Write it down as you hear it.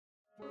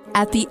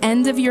At the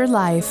end of your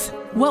life,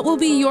 what will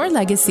be your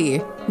legacy?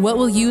 What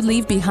will you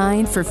leave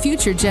behind for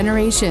future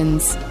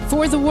generations?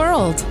 For the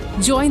world,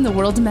 join the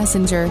World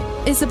Messenger,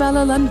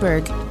 Isabella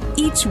Lundberg,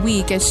 each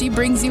week as she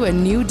brings you a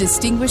new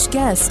distinguished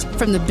guest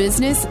from the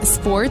business,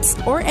 sports,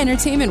 or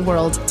entertainment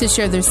world to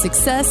share their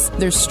success,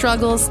 their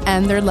struggles,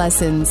 and their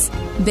lessons.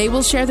 They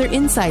will share their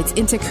insights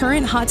into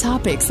current hot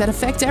topics that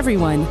affect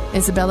everyone.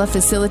 Isabella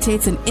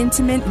facilitates an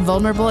intimate,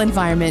 vulnerable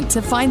environment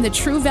to find the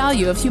true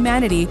value of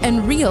humanity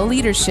and real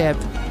leadership.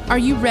 Are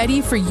you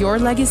ready for your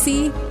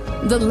legacy?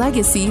 The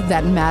legacy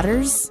that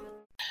matters?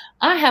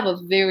 I have a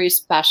very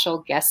special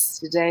guest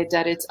today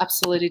that it's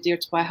absolutely dear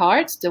to my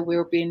heart, that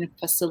we've been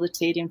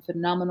facilitating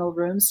phenomenal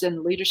rooms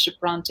and leadership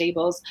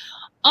roundtables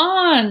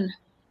on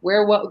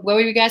what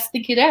do you guys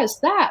think it is?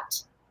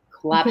 That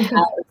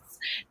Clubhouse.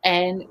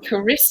 And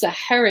Karissa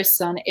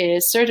Harrison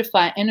is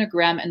certified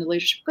Enneagram and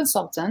leadership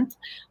consultant,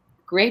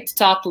 great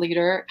thought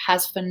leader,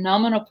 has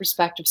phenomenal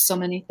perspective, so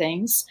many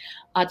things,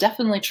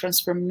 definitely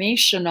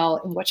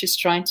transformational in what she's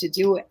trying to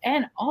do.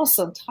 And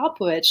also on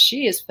top of it,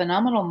 she is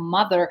phenomenal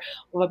mother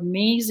of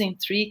amazing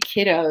 3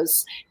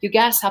 kiddos. You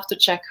guys have to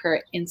check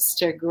her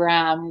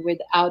Instagram.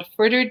 Without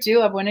further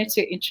ado, I wanted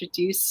to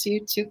introduce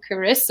you to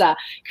Karissa.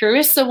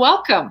 Karissa,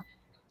 welcome.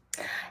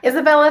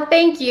 Isabella,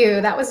 thank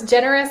you. That was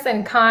generous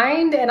and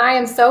kind. And I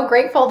am so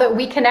grateful that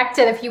we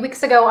connected a few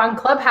weeks ago on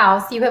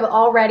Clubhouse. You have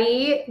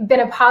already been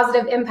a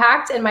positive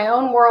impact in my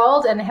own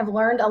world and have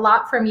learned a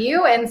lot from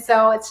you. And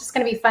so it's just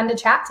going to be fun to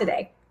chat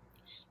today.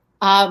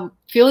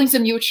 Feelings are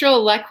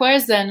mutual,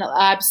 likewise. And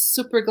I'm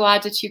super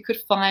glad that you could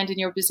find in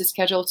your busy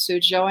schedule to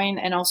join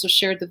and also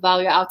share the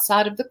value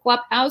outside of the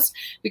Clubhouse,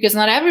 because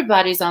not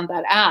everybody's on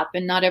that app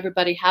and not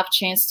everybody have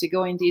chance to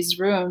go in these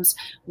rooms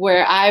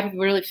where I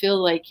really feel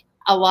like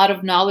a lot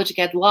of knowledge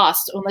get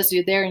lost unless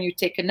you're there and you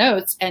take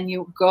notes and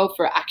you go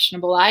for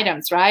actionable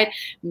items, right?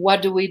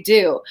 What do we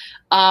do?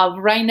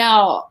 Right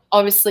now,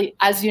 obviously,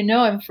 as you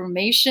know,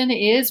 information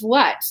is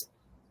what?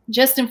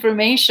 Just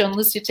information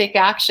unless you take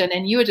action,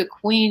 and you're the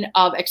queen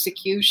of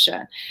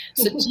execution.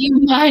 So do you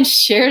mind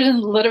sharing a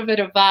little bit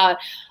about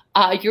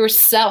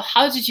yourself?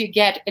 How did you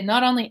get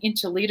not only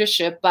into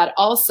leadership, but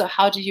also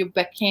how did you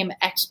become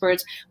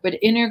experts with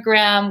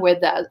Enneagram,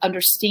 with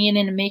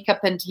understanding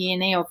makeup and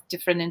DNA of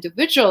different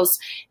individuals,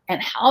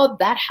 and how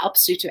that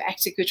helps you to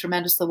execute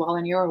tremendously well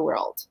in your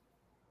world?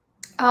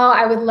 Oh,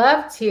 I would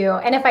love to.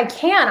 And if I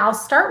can, I'll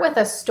start with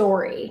a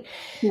story.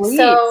 Please.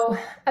 So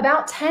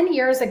about 10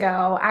 years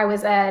ago, I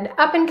was an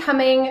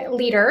up-and-coming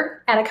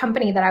leader at a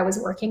company that I was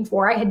working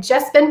for. I had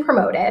just been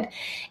promoted,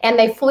 and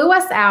they flew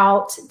us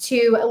out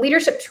to a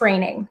leadership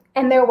training.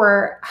 And there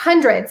were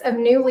hundreds of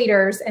new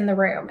leaders in the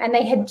room. And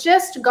they had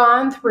just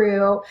gone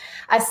through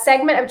a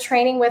segment of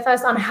training with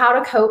us on how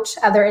to coach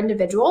other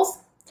individuals.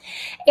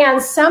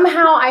 And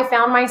somehow I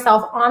found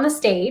myself on the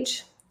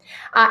stage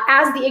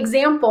as the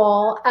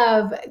example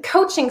of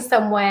coaching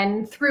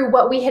someone through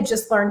what we had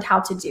just learned how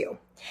to do.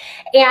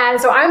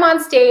 And so I'm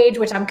on stage,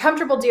 which I'm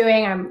comfortable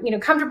doing. I'm,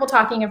 comfortable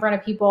talking in front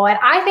of people. And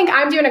I think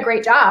I'm doing a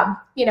great job,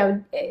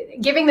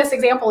 giving this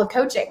example of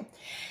coaching.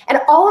 And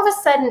all of a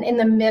sudden in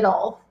the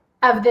middle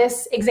of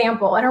this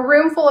example, in a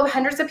room full of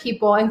hundreds of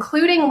people,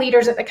 including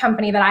leaders at the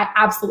company that I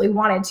absolutely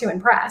wanted to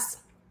impress,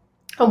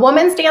 a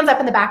woman stands up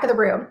in the back of the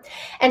room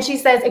and she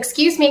says,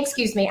 excuse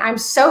me, I'm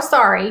so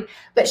sorry,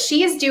 but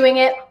she is doing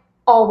it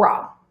all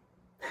wrong.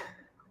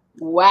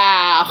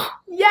 Wow.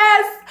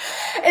 Yes.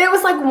 And it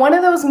was like one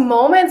of those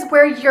moments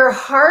where your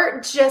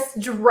heart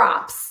just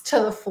drops to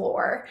the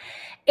floor.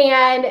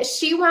 And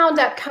she wound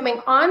up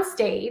coming on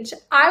stage.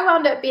 I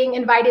wound up being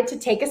invited to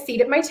take a seat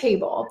at my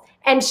table,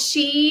 and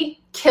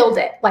she killed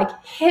it, like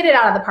hit it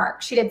out of the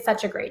park. She did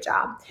such a great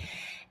job.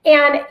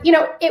 And,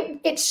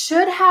 it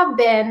should have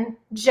been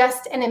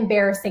just an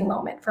embarrassing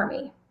moment for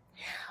me.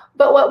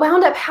 But what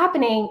wound up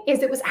happening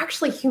is it was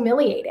actually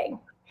humiliating.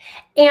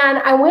 And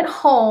I went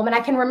home, and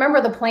I can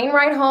remember the plane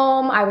ride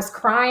home. I was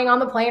crying on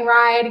the plane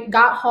ride,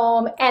 got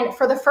home, and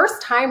for the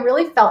first time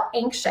really felt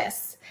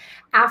anxious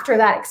after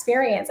that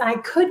experience. And I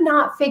could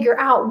not figure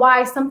out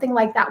why something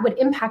like that would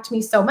impact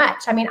me so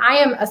much. I mean, I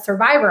am a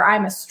survivor.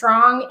 I'm a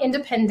strong,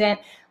 independent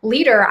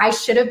leader. I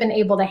should have been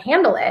able to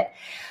handle it.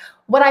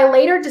 What I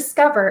later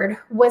discovered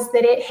was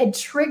that it had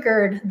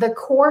triggered the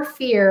core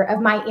fear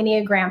of my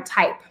Enneagram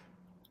type.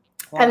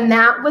 Wow. And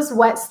that was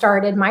what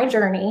started my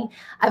journey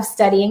of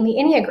studying the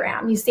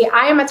Enneagram. You see,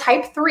 I am a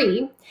type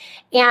 3,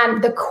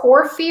 and the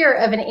core fear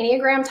of an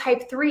Enneagram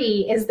type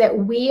 3 is that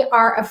we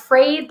are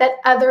afraid that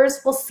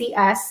others will see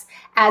us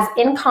as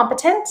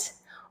incompetent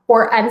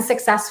or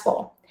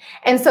unsuccessful.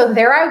 And so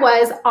there I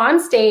was on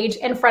stage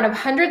in front of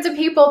hundreds of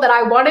people that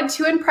I wanted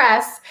to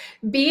impress,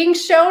 being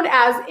shown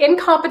as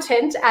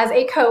incompetent as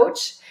a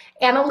coach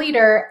and a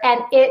leader,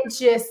 and it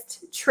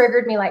just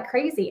triggered me like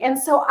crazy. And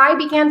so I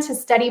began to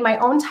study my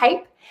own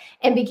type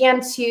and began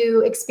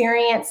to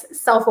experience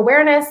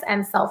self-awareness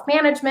and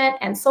self-management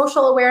and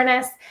social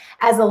awareness.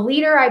 As a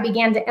leader, I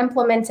began to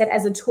implement it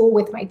as a tool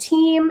with my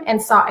team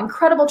and saw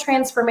incredible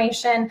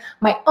transformation,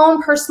 my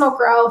own personal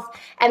growth,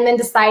 and then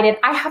decided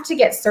I have to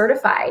get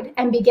certified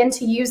and begin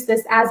to use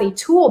this as a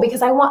tool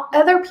because I want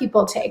other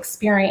people to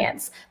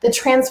experience the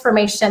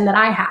transformation that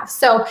I have.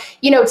 So,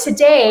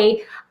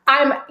 today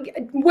I'm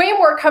way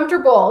more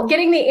comfortable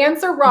getting the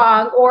answer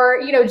wrong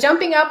or,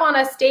 jumping up on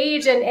a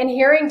stage and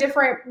hearing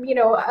different,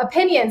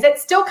 opinions. It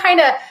still kind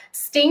of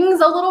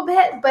stings a little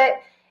bit, but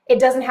it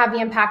doesn't have the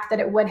impact that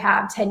it would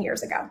have 10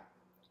 years ago.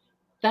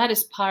 That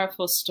is a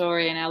powerful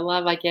story. And I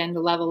love, again,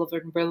 the level of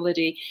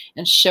vulnerability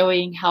and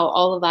showing how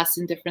all of us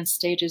in different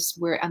stages,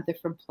 we're at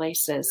different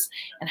places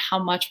and how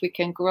much we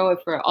can grow if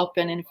we're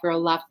open and if we're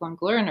lifelong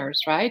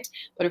learners, right?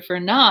 But if we're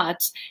not,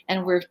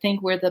 and we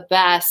think we're the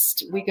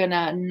best, we're going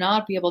to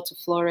not be able to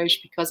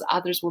flourish because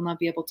others will not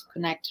be able to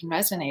connect and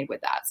resonate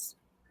with us.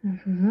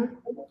 Mm-hmm.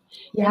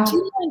 Yeah.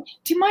 Do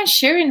you mind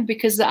sharing,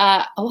 because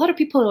a lot of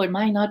people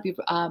might not be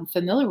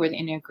familiar with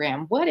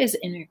Enneagram. What is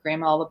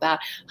Enneagram all about?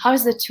 How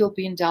is the tool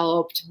being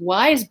developed?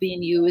 Why is it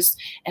being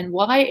used? And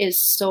why is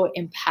so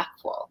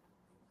impactful?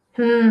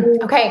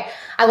 Okay,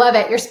 I love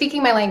it. You're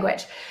speaking my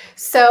language.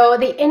 So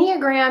the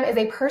Enneagram is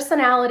a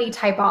personality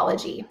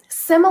typology,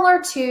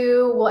 similar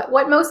to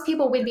what most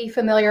people would be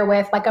familiar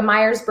with, like a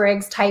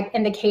Myers-Briggs type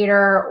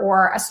indicator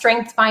or a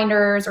Strengths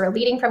Finders or a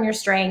Leading from Your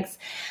Strengths,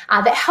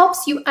 that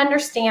helps you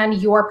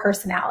understand your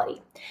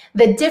personality.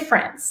 The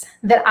difference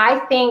that I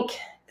think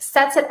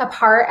sets it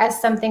apart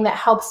as something that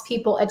helps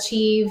people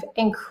achieve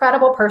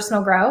incredible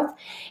personal growth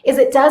is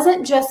it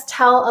doesn't just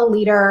tell a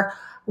leader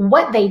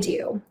what they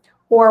do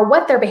or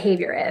what their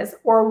behavior is,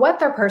 or what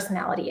their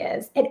personality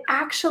is. It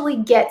actually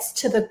gets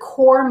to the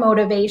core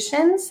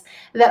motivations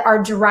that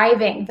are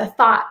driving the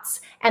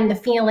thoughts and the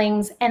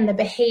feelings and the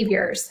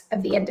behaviors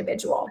of the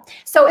individual.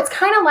 So it's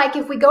kind of like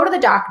if we go to the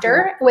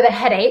doctor with a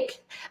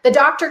headache, the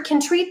doctor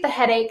can treat the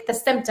headache, the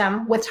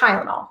symptom, with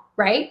Tylenol,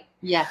 right?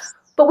 Yes.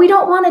 But we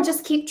don't want to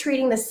just keep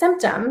treating the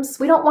symptoms.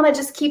 We don't want to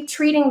just keep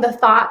treating the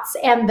thoughts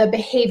and the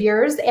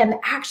behaviors and the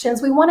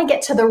actions. We want to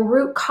get to the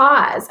root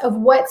cause of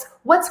what's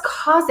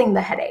causing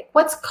the headache,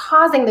 what's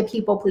causing the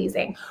people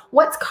pleasing,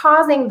 what's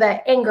causing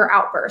the anger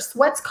outbursts,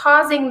 what's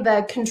causing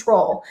the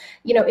control,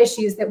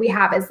 issues that we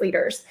have as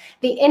leaders.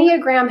 The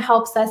Enneagram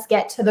helps us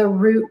get to the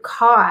root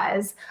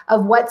cause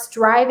of what's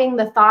driving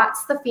the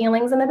thoughts, the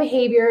feelings, and the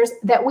behaviors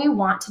that we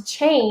want to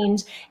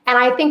change. And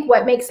I think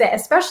what makes it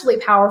especially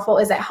powerful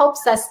is it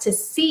helps us to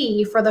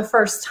see for the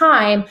first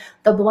time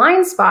the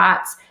blind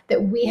spots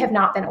that we have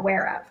not been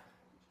aware of.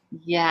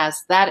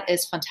 Yes, that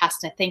is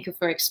fantastic. Thank you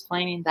for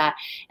explaining that.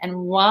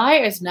 And why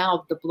is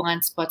now the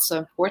blind spot so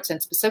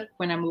important? Specifically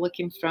when I'm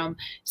looking from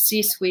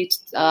C-suite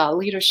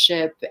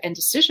leadership and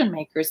decision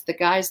makers, the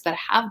guys that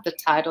have the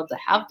title, that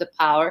have the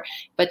power,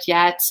 but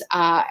yet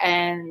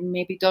and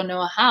maybe don't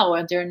know how,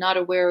 and they're not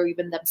aware of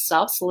even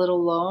themselves, let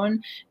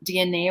alone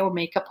DNA or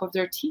makeup of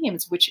their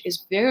teams, which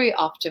is very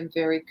often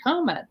very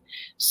common.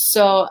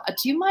 So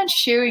do you mind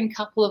sharing a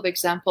couple of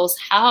examples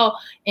how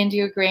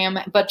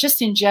Enneagram, but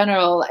just in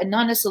general, and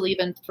not necessarily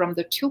even from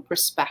the tool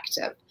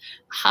perspective,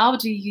 how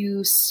do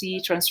you see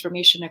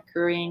transformation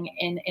occurring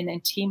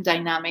in team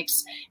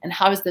dynamics, and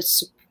how is that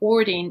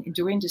supporting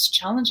during these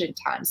challenging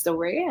times that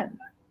we're in?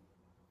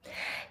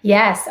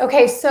 Yes.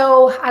 Okay.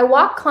 So I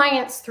walk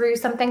clients through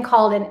something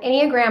called an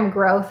Enneagram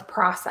growth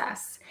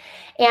process.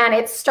 And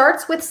it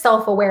starts with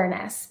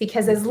self-awareness,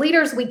 because as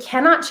leaders, we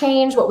cannot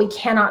change what we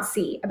cannot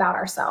see about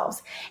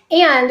ourselves.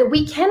 And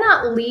we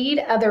cannot lead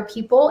other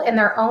people in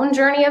their own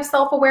journey of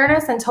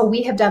self-awareness until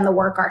we have done the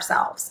work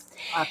ourselves.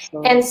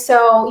 Absolutely. And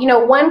so,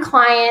 one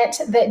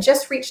client that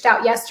just reached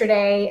out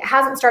yesterday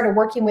hasn't started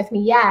working with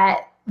me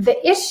yet.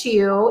 The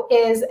issue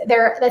is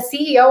they're the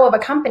CEO of a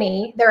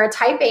company. They're a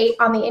type 8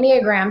 on the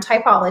Enneagram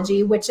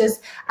typology, which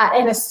is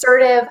an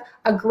assertive,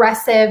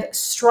 aggressive,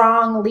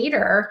 strong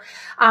leader.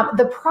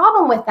 The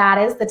problem with that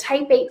is the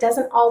type 8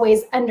 doesn't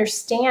always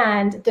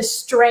understand the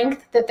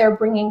strength that they're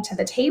bringing to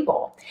the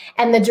table.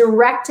 And the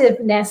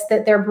directiveness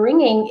that they're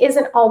bringing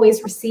isn't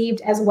always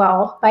received as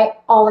well by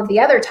all of the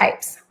other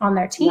types on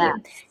their team.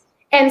 Yes.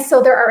 And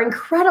so there are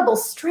incredible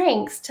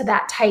strengths to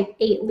that type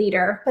 8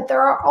 leader, but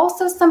there are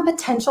also some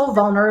potential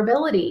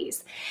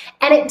vulnerabilities.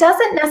 And it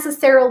doesn't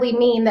necessarily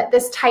mean that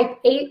this type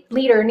 8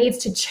 leader needs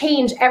to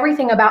change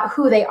everything about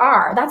who they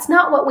are. That's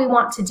not what we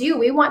want to do.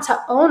 We want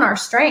to own our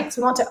strengths.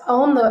 We want to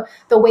own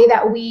the way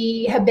that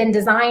we have been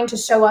designed to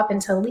show up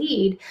and to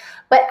lead.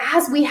 But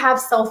as we have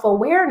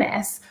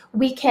self-awareness,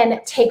 we can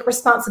take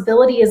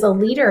responsibility as a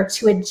leader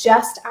to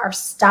adjust our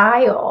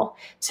style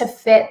to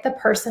fit the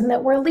person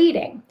that we're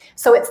leading.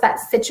 So it's that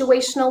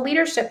situational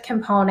leadership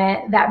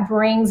component that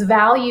brings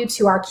value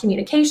to our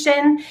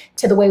communication,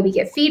 to the way we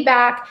give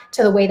feedback,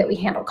 to the way that we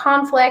handle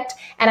conflict.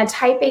 And a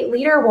type 8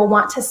 leader will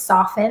want to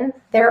soften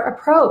their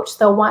approach.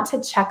 They'll want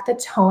to check the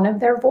tone of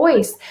their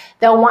voice.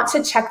 They'll want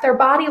to check their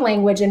body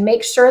language and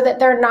make sure that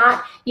they're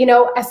not,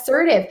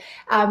 assertive.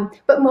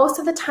 But most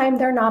of the time,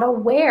 they're not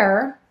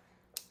aware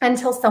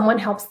until someone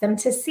helps them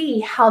to see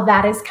how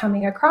that is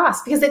coming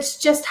across, because it's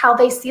just how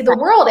they see the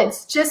world.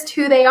 It's just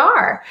who they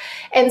are.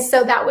 And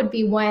so that would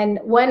be one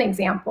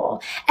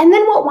example. And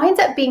then what winds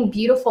up being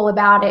beautiful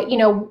about it,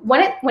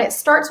 when it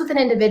starts with an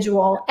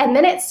individual and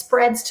then it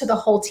spreads to the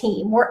whole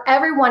team, where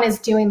everyone is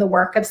doing the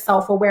work of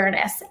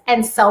self-awareness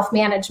and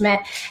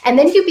self-management. And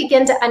then you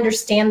begin to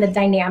understand the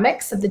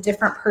dynamics of the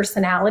different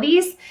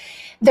personalities.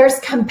 There's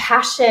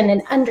compassion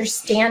and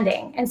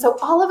understanding. And so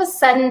all of a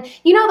sudden,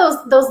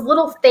 those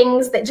little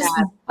things that just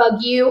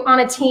bug you on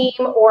a team,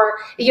 or,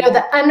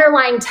 the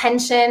underlying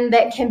tension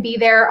that can be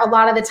there a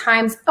lot of the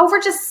times over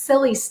just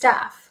silly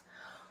stuff.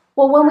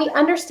 Well, when we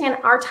understand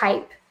our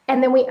type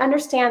and then we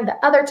understand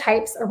the other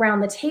types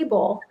around the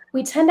table,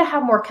 we tend to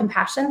have more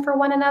compassion for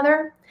one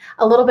another,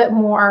 a little bit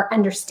more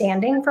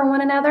understanding for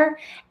one another,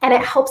 and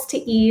it helps to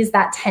ease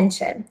that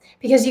tension,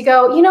 because you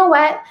go, you know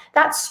what,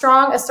 that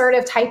strong,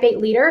 assertive type 8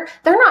 leader,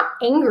 they're not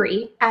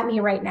angry at me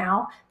right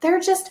now. They're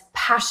just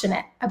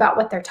passionate about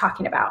what they're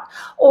talking about.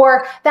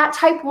 Or that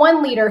type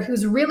 1 leader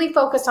who's really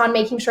focused on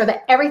making sure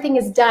that everything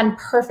is done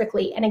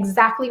perfectly and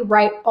exactly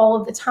right all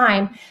of the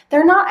time.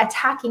 They're not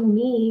attacking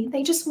me.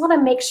 They just want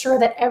to make sure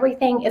that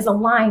everything is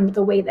aligned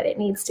the way that it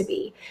needs to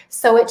be.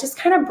 So it just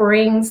kind of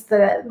brings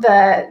the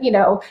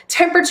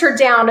temperature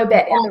down a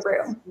bit in the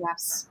room.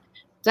 Yes.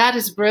 That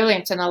is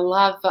brilliant. And I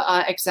love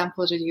the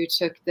example that you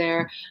took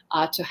there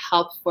to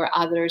help for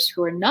others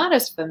who are not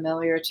as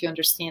familiar to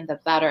understand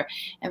that better.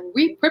 And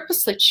we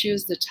purposely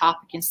choose the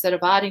topic instead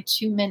of adding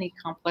too many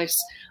complex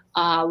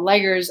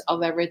layers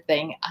of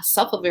everything.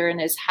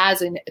 Self-awareness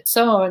has in its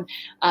own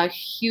a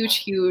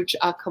huge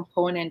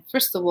component.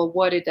 First of all,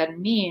 what that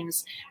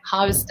means,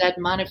 how is that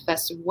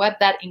manifested, what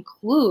that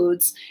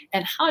includes,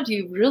 and how do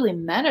you really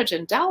manage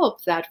and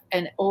develop that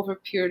over a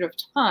period of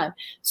time.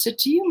 So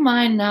do you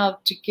mind now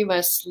to give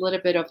us a little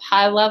bit of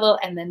high level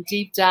and then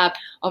deep dive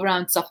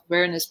around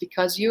self-awareness,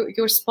 because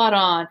you're spot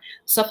on.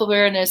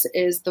 Self-awareness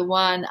is the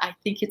one, I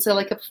think it's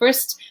like a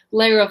first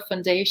layer of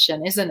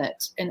foundation, isn't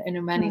it,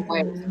 in many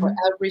ways for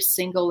every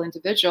single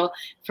individual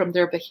from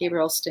their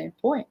behavioral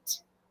standpoint.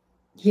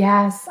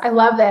 Yes, I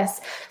love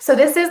this. So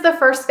this is the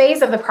first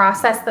phase of the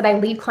process that I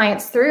lead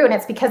clients through, and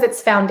it's because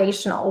it's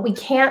foundational. We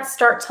can't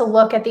start to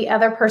look at the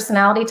other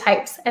personality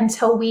types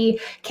until we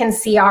can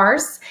see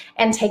ours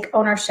and take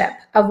ownership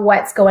of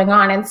what's going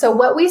on. And so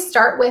what we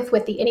start with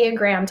the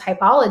Enneagram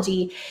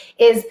typology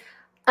is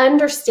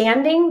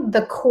understanding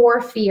the core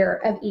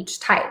fear of each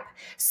type.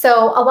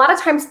 So a lot of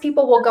times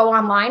people will go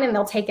online and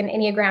they'll take an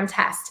Enneagram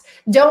test.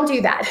 Don't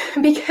do that,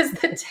 because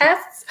the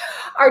tests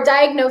are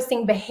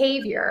diagnosing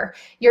behavior.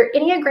 Your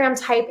Enneagram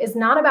type is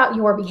not about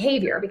your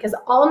behavior, because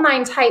all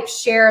 9 types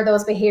share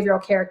those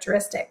behavioral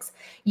characteristics.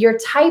 Your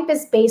type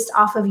is based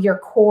off of your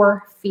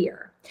core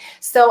fear.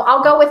 So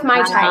I'll go with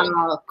my type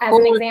as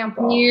an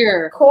example.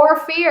 Core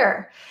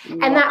fear.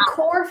 And that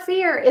core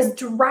fear is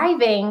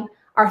driving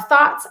our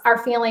thoughts, our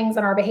feelings,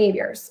 and our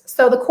behaviors.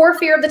 So the core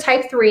fear of the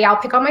type 3, I'll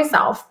pick on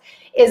myself,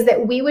 is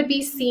that we would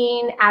be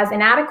seen as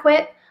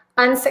inadequate,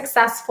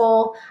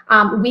 unsuccessful.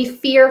 We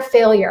fear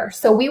failure.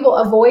 So we will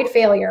avoid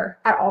failure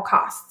at all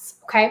costs.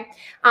 Okay.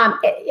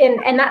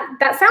 And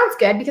that sounds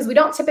good, because we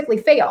don't typically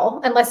fail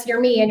unless you're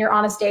me and you're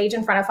on a stage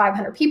in front of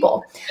 500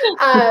 people.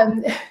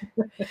 But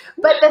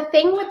the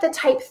thing with the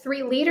type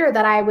 3 leader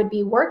that I would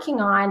be working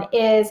on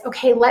is,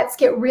 okay, let's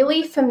get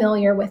really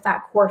familiar with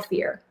that core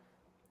fear.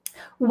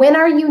 When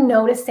are you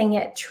noticing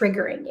it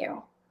triggering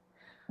you?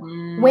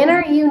 When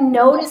are you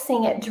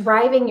noticing it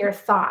driving your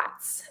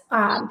thoughts?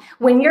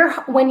 When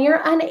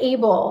you're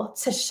unable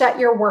to shut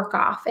your work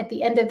off at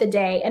the end of the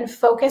day and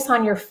focus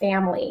on your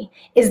family,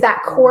 is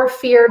that core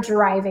fear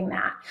driving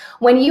that?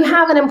 When you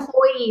have an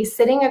employee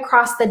sitting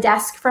across the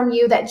desk from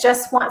you that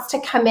just wants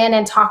to come in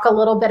and talk a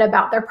little bit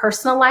about their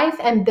personal life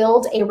and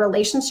build a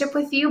relationship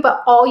with you,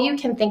 but all you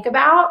can think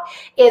about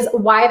is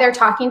why they're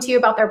talking to you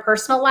about their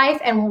personal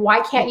life and why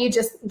can't you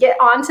just get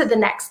on to the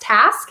next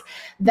task?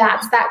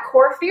 That's that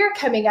core fear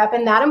coming up,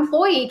 and that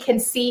employee can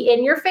see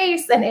in your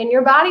face and in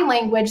your body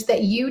language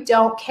that you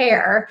don't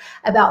care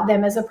about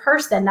them as a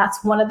person.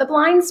 That's one of the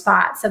blind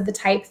spots of the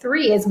type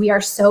 3, is we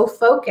are so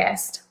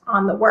focused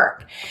on the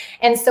work.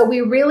 And so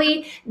we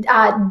really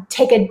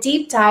take a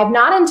deep dive,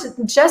 not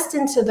into just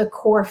into the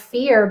core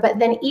fear, but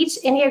then each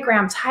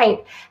Enneagram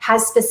type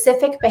has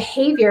specific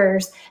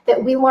behaviors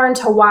that we learn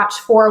to watch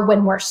for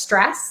when we're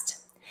stressed,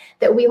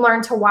 that we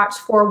learn to watch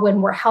for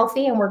when we're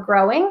healthy and we're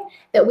growing,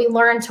 that we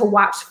learn to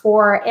watch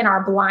for in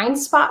our blind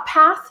spot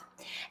path,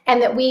 and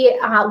that we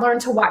learn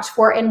to watch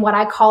for in what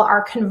I call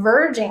our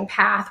converging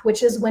path,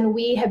 which is when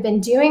we have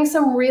been doing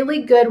some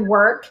really good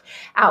work,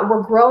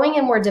 we're growing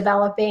and we're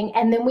developing,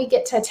 and then we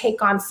get to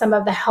take on some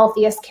of the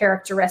healthiest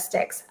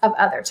characteristics of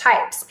other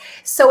types.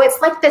 So it's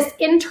like this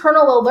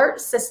internal alert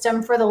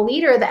system for the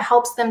leader that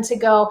helps them to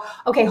go,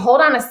 okay,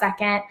 hold on a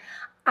second.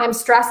 I'm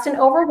stressed and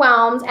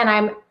overwhelmed, and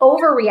I'm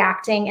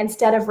overreacting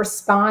instead of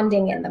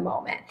responding in the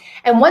moment.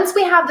 And once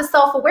we have the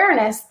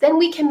self-awareness, then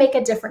we can make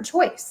a different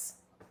choice.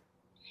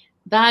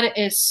 That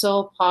is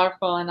so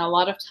powerful. And a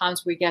lot of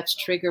times we get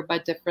triggered by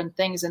different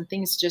things, and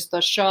things just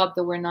show up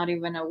that we're not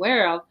even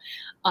aware of.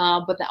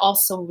 But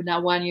also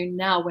now when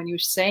you're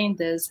saying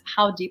this,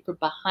 how deeper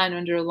behind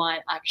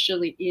underlying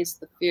actually is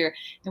the fear,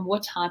 and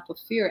what type of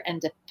fear,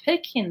 and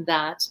depicting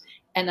that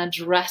and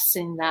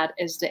addressing that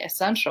is the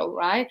essential,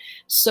 right?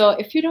 So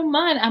if you don't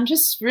mind, I'm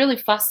just really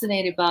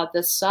fascinated about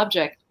this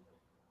subject.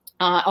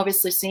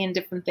 Obviously seeing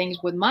different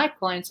things with my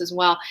clients as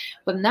well.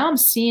 But now I'm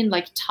seeing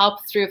like top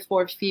 3 or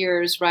 4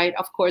 fears, right?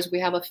 Of course, we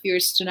have a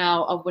fears to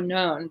now of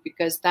unknown,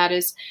 because that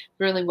is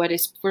really what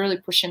is really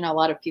pushing a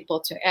lot of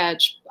people to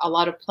edge. A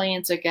lot of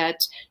plans that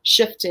get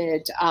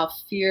shifted.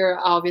 Fear,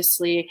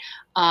 obviously,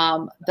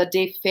 that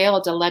they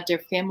failed to let their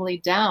family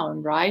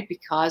down, right?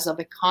 Because of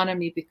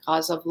economy,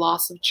 because of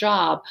loss of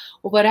job,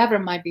 or whatever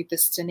might be the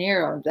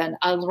scenario. Then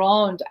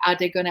around, are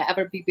they going to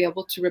ever be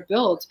able to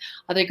rebuild?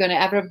 Are they going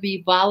to ever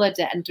be valid?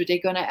 And do they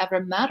going to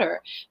ever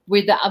matter?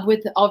 With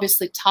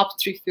obviously top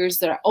 3 fears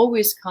that are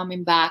always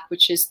coming back,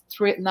 which is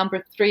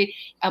number 3,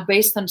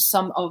 based on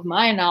some of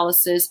my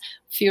analysis,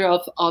 fear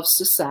of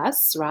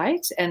success,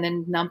 right? And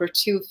then number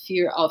 2,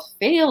 fear of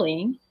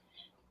failing.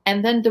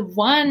 And then the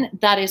one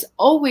that is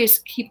always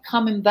keep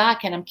coming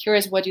back, and I'm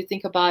curious what you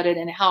think about it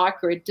and how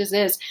accurate this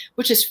is,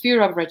 which is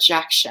fear of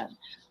rejection.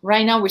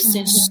 Right now, we're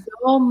seeing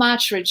so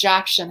much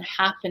rejection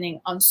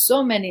happening on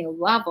so many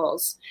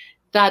levels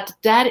that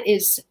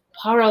is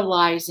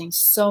paralyzing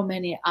so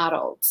many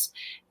adults.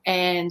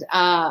 And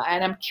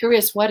I'm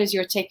curious, what is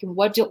your take, and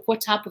what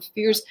type of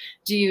fears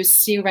do you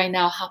see right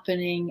now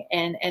happening,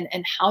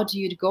 and how do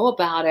you go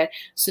about it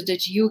so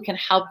that you can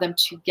help them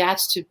to get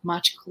to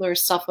much clearer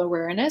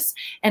self-awareness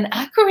and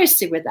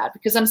accuracy with that?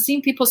 Because I'm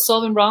seeing people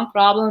solving wrong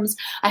problems.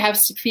 I have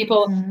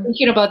people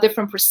thinking about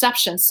different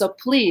perceptions. So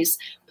please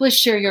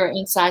share your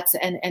insights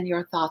and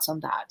your thoughts on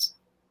that.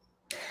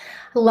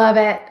 Love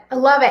it. I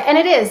love it. And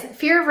it is.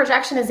 Fear of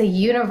rejection is a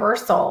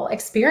universal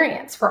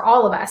experience for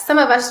all of us. Some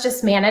of us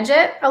just manage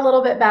it a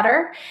little bit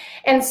better.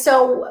 And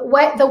so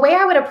the way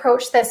I would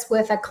approach this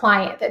with a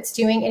client that's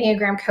doing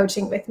Enneagram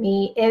coaching with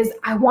me is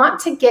I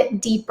want to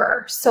get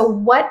deeper. So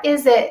what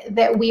is it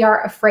that we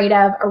are afraid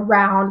of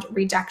around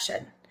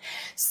rejection?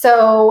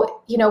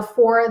 So,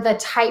 for the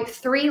type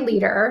 3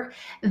 leader,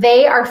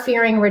 they are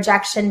fearing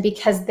rejection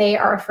because they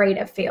are afraid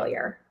of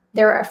failure.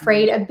 They're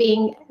afraid of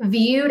being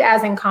viewed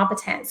as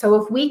incompetent. So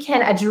if we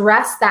can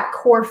address that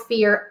core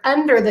fear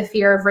under the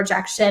fear of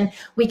rejection,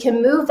 we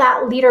can move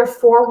that leader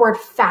forward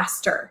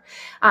faster.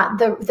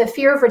 The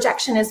fear of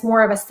rejection is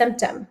more of a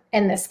symptom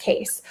in this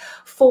case.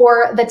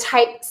 For the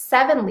type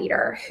 7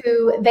 leader,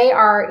 who they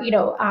are,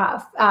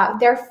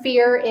 their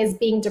fear is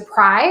being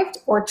deprived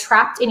or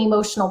trapped in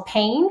emotional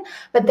pain,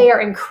 but they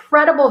are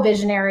incredible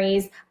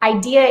visionaries,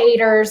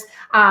 ideators,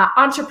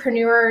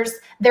 entrepreneurs.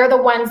 They're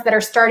the ones that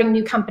are starting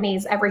new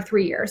companies every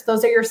 3 years.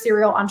 Those are your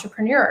serial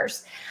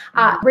entrepreneurs.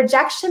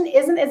 Rejection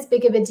isn't as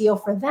big of a deal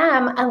for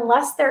them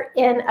unless they're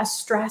in a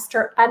stressed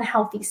or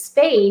unhealthy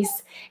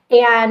space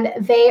and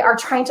they are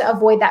trying to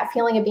avoid that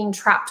feeling of being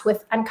trapped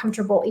with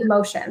uncomfortable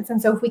emotions. And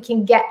so if we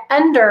can get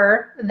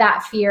under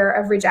that fear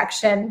of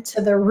rejection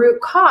to the root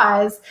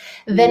cause,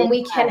 then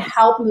we can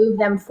help move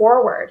them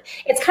forward.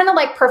 It's kind of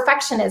like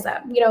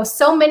perfectionism.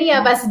 So many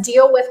of us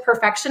deal with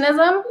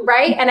perfectionism,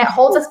 right? And it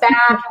holds us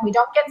back and we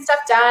don't get stuff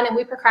done and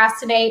we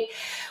procrastinate.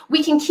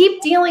 We can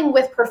keep dealing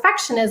with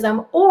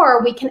perfectionism,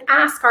 or we can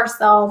ask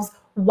ourselves,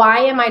 why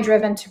am I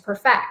driven to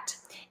perfect?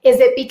 Is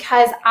it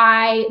because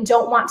I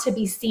don't want to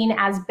be seen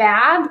as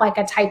bad, like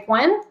a type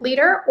 1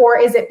 leader? Or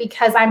is it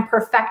because I'm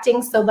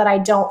perfecting so that I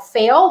don't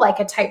fail, like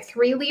a type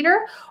 3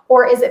 leader?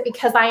 Or is it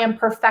because I am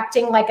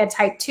perfecting like a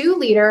type 2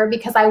 leader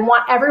because I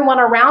want everyone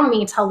around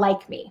me to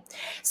like me?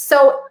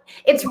 So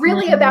it's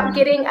really about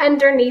getting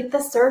underneath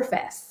the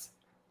surface.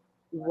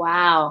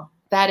 Wow.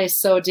 That is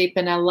so deep.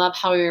 And I love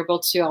how you're able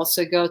to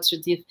also go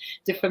to the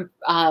different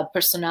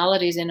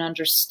personalities and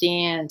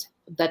understand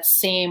that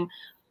same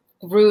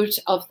root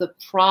of the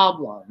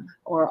problem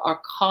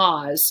or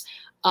cause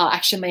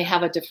actually may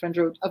have a different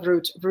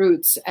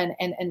roots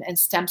and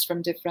stems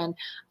from different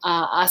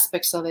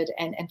aspects of it.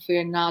 And if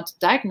we're not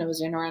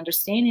diagnosing or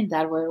understanding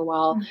that very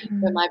well,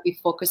 we might be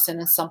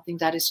focusing on something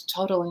that is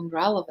totally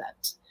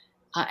irrelevant.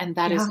 And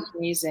that is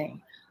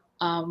amazing.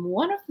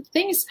 One of the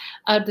things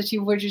that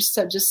you were just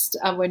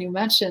when you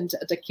mentioned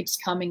that keeps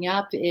coming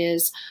up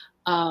is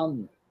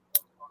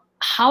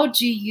how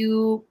do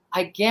you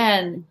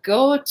again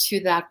go to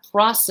that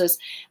process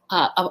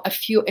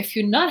if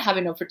you're not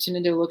having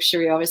opportunity or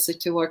luxury, obviously,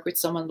 to work with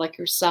someone like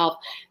yourself,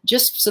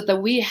 just so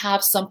that we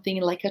have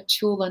something like a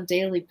tool on a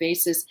daily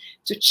basis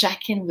to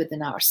check in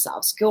within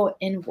ourselves, go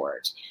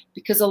inward.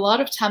 Because a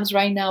lot of times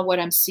right now, what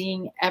I'm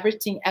seeing,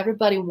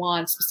 everybody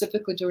wants,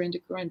 specifically during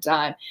the current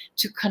time,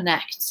 to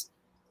connect.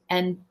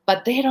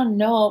 but they don't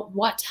know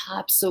what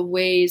types of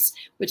ways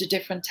with the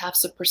different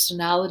types of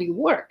personality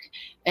work.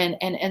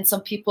 And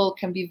some people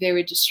can be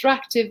very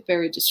destructive,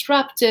 very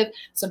disruptive.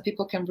 Some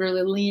people can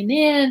really lean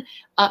in.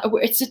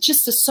 It's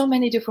just so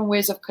many different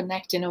ways of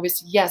connecting,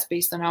 obviously, yes,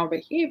 based on our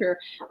behavior.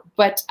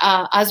 But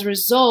as a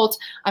result,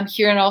 I'm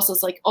hearing also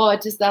it's like, oh,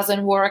 this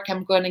doesn't work,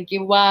 I'm going to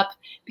give up,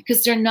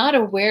 because they're not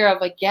aware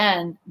of,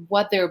 again,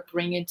 what they're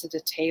bringing to the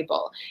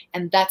table.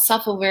 And that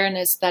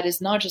self-awareness that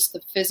is not just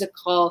the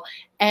physical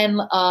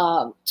and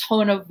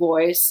tone of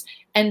voice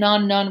and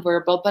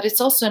non-verbal, but it's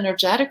also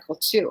energetical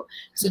too.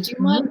 So do you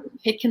mind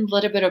picking a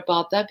little bit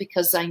about that?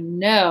 Because I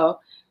know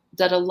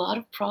that a lot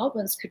of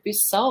problems could be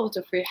solved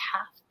if we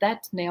have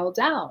that nailed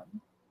down.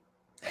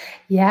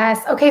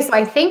 Yes. Okay. So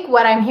I think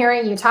what I'm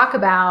hearing you talk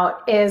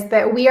about is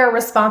that we are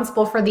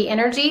responsible for the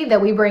energy that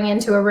we bring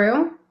into a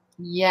room.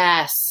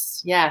 Yes.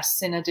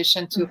 In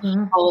addition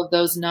to all of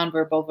those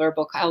nonverbal,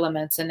 verbal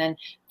elements, and then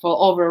for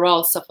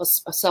overall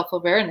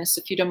self-awareness,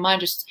 if you don't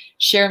mind just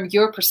sharing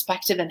your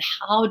perspective and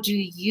how do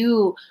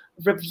you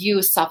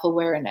review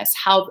self-awareness,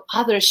 how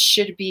others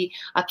should be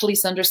at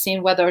least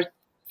understand whether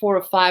 4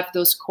 or 5 of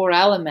those core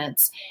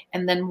elements,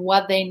 and then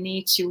what they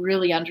need to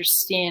really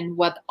understand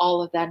what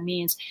all of that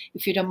means.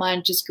 If you don't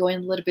mind just going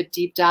a little bit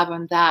deep dive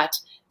on that,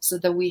 so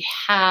that we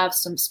have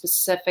some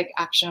specific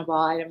actionable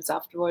items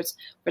afterwards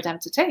for them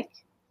to take.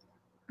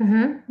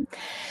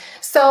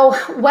 So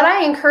what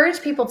I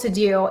encourage people to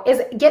do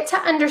is get to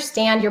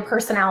understand your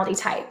personality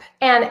type.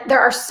 And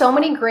there are so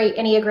many great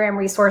Enneagram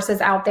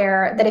resources out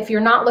there that if you're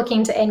not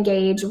looking to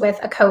engage with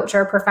a coach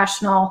or a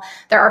professional,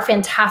 there are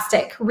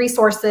fantastic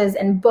resources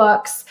and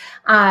books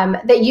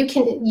that you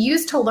can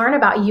use to learn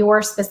about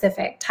your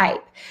specific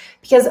type.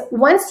 Because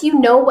once you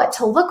know what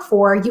to look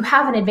for, you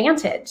have an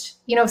advantage.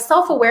 You know,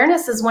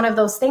 self-awareness is one of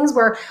those things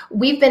where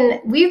we've been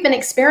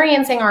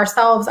experiencing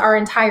ourselves our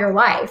entire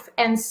life.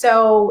 And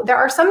so there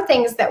are some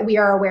things that we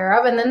are aware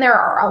of, and then there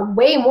are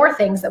way more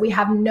things that we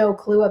have no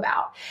clue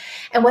about.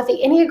 And what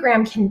the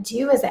Enneagram can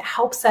do is it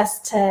helps us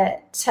to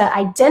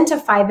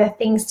identify the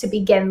things to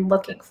begin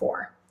looking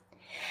for.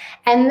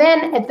 And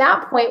then at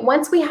that point,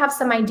 once we have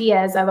some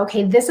ideas of,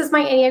 okay, this is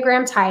my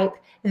Enneagram type,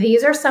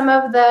 these are some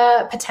of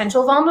the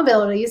potential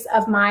vulnerabilities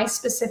of my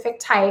specific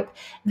type,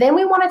 then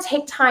we want to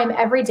take time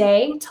every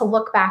day to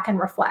look back and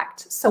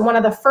reflect. So one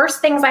of the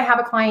first things I have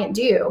a client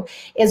do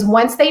is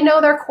once they know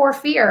their core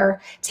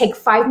fear, take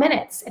 5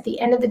 minutes at the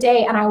end of the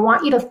day, and I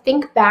want you to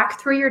think back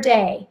through your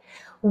day.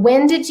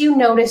 When did you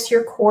notice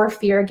your core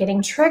fear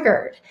getting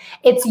triggered?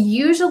 It's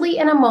usually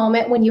in a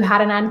moment when you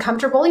had an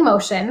uncomfortable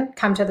emotion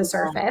come to the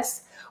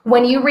surface,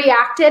 when you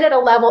reacted at a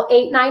level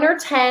 8, 9, or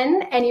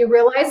 10, and you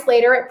realized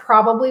later it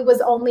probably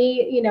was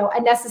only,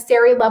 a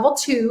necessary level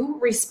 2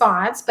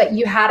 response, but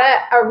you had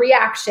a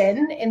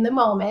reaction in the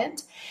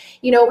moment,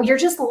 you're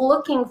just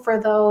looking for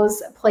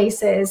those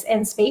places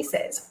and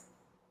spaces.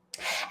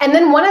 And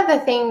then one of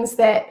the things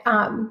that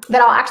I'll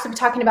actually be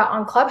talking about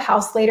on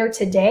Clubhouse later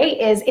today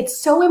is it's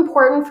so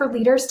important for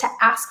leaders to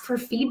ask for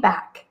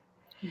feedback.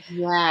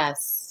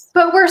 Yes.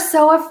 But we're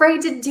so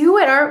afraid to do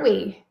it, aren't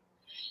we?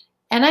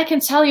 And I can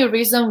tell you a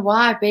reason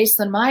why,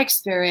 based on my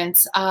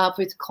experience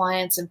with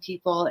clients and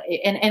people,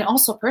 and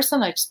also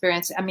personal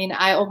experience. I mean,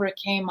 I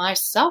overcame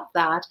myself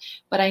that,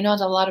 but I know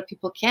that a lot of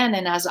people can.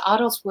 And as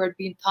adults, we're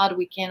being taught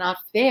we cannot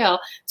fail.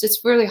 So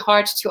it's really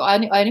hard to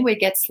anyway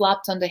get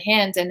slapped on the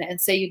hand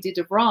and say you did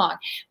it wrong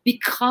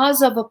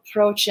because of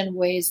approach and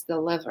ways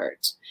delivered.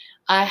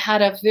 I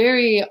had a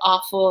very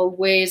awful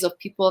ways of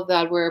people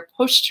that were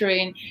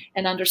posturing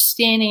and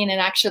understanding, and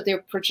actually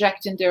they're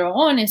projecting their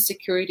own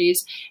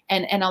insecurities.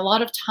 And a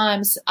lot of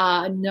times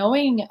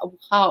knowing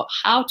how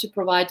to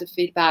provide the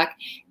feedback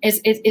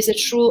is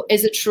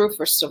it true,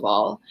 first of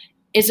all?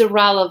 Is it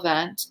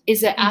relevant?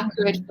 Is it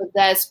accurate for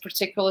this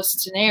particular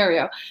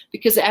scenario?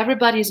 Because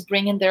everybody's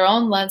bringing their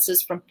own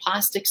lenses from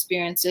past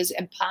experiences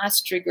and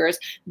past triggers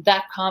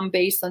that come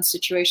based on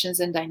situations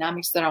and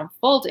dynamics that are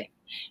unfolding.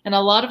 And a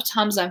lot of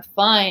times I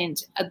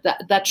find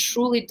that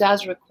truly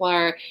does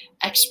require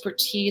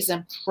expertise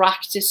and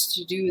practice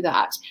to do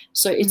that.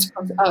 So it's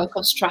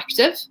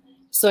constructive.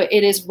 So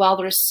it is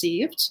well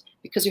received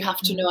because you have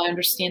to know,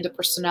 understand the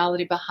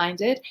personality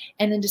behind it.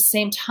 And at the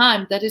same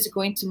time, that is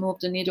going to move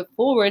the needle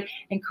forward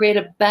and create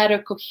a better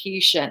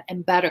cohesion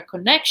and better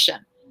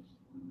connection.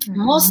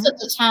 Most of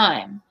the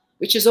time,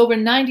 which is over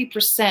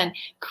 90%,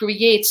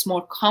 creates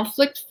more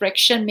conflict,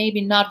 friction, maybe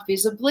not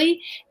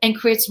visibly, and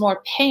creates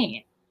more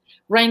pain.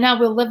 Right now,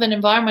 we live in an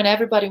environment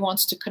everybody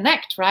wants to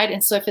connect, right?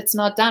 And so if it's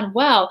not done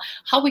well,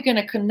 how are we going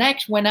to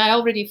connect when I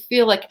already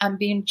feel like I'm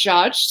being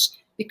judged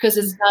because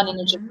it's done in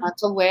a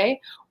judgmental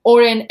way,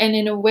 or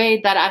in a way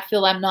that I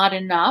feel I'm not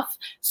enough,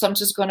 so I'm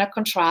just going to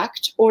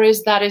contract? Or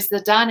is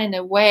it done in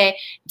a way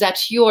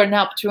that you are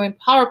now doing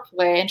power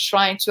play and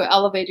trying to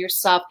elevate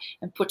yourself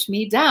and put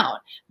me down?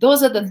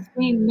 Those are the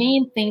 3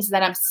 main things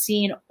that I'm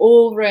seeing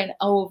over and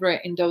over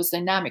in those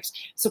dynamics.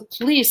 So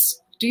please,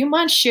 do you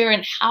mind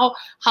sharing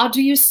how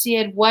do you see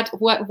it? What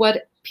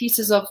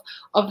pieces of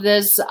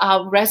this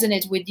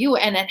resonate with you,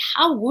 and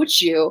how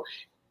would you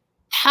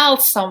tell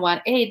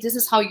someone, hey, this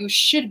is how you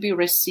should be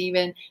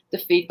receiving the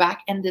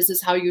feedback, and this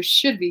is how you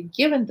should be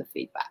given the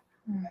feedback.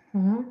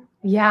 Mm-hmm.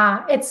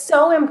 Yeah, it's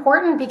so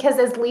important because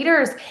as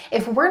leaders,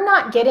 if we're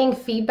not getting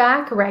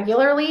feedback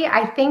regularly,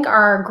 I think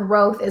our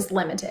growth is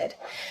limited.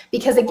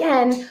 Because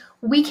again,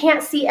 we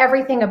can't see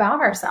everything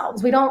about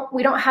ourselves. We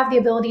don't have the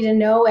ability to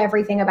know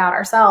everything about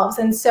ourselves.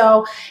 And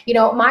so,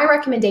 my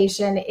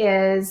recommendation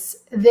is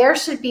there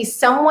should be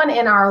someone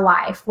in our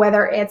life,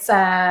 whether it's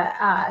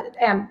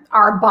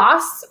our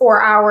boss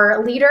or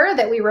our leader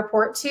that we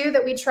report to,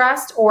 that we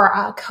trust, or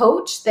a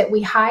coach that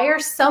we hire,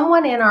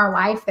 someone in our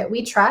life that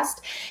we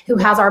trust who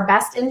has our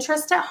best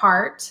interest at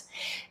heart,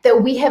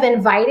 that we have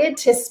invited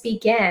to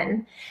speak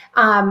in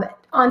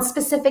on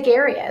specific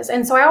areas.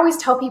 And so I always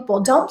tell people,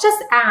 don't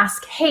just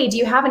ask, hey, do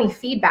you have any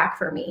feedback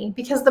for me?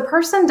 Because the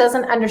person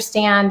doesn't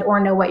understand or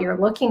know what you're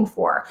looking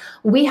for.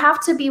 We have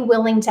to be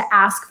willing to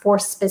ask for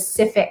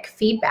specific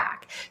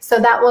feedback. So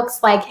that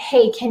looks like,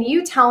 hey, can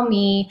you tell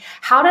me,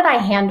 how did I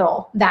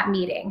handle that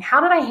meeting? How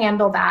did I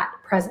handle that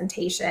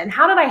presentation?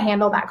 How did I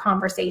handle that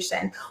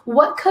conversation?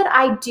 What could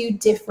I do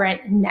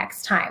different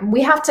next time?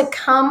 We have to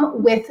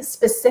come with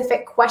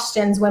specific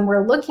questions when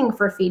we're looking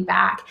for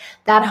feedback.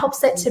 That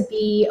helps it to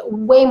be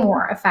way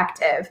more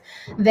effective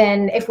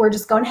than if we're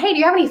just going, hey, do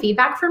you have any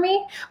feedback for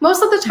me?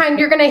 Most of the time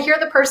you're going to hear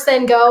the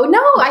person go,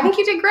 no, I think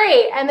you did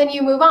great. And then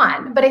you move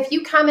on. But if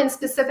you come and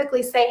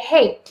specifically say,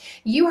 hey,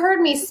 you heard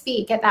me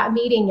speak at that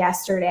meeting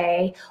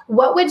yesterday,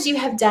 what would you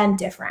have done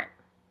different?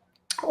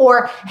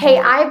 Or, hey,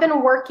 I've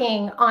been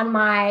working on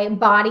my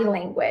body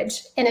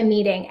language in a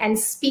meeting and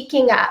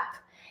speaking up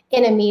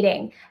in a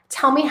meeting.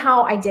 Tell me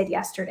how I did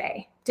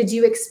yesterday. Did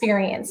you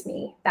experience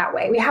me that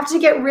way? We have to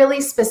get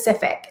really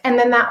specific, and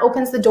then that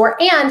opens the door.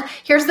 And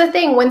here's the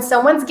thing, when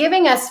someone's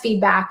giving us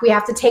feedback, we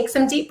have to take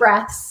some deep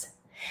breaths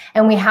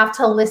and we have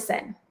to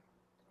listen.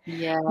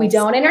 Yes. We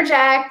don't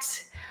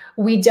interject.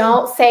 We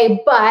don't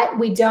say, but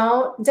we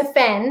don't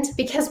defend,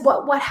 because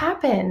what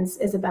happens,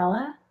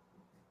 Isabella?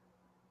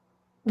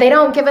 They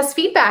don't give us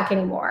feedback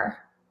anymore,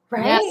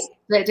 right?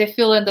 Yes, they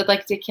feel that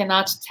like they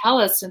cannot tell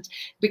us, and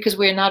because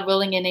we're not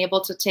willing and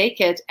able to take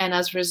it, and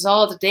as a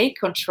result, they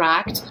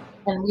contract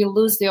and we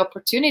lose the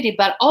opportunity,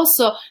 but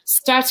also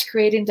starts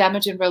creating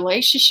damage in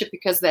relationship,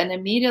 because then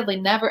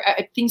immediately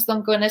things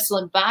don't go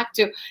necessarily back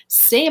to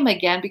same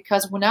again,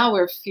 because now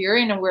we're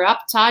fearing and we're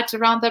uptight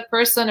around that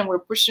person and we're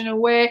pushing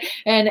away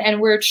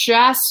and we're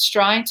just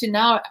trying to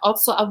now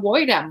also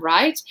avoid them,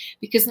 right?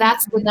 Because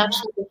that's the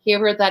natural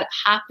behavior that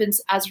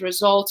happens as a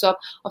result of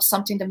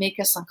something that makes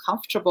us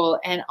uncomfortable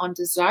and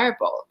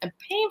undesirable and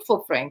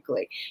painful,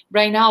 frankly.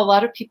 Right now, a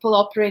lot of people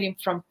operating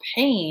from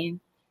pain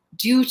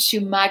due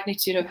to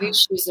magnitude of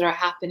issues that are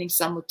happening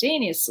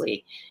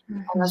simultaneously.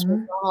 And as a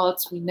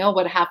result, we know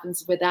what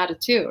happens with that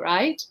too,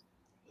 right?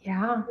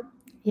 Yeah.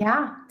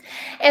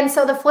 And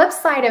so the flip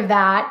side of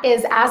that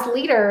is, as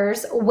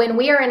leaders, when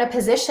we are in a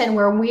position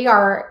where we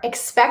are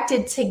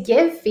expected to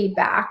give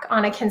feedback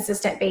on a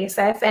consistent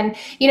basis, and,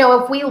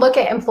 if we look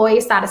at employee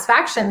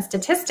satisfaction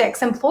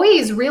statistics,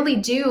 employees really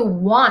do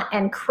want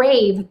and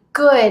crave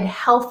good,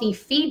 healthy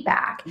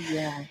feedback.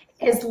 Yeah.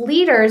 As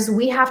leaders,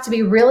 we have to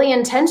be really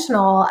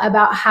intentional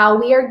about how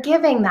we are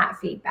giving that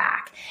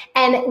feedback.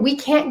 And we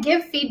can't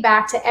give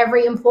feedback to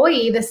every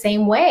employee the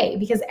same way,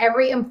 because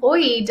every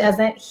employee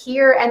doesn't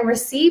hear and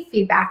receive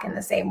feedback in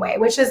the same way,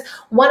 which is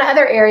one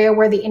other area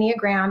where the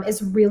Enneagram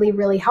is really,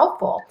 really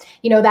helpful.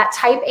 That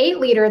type 8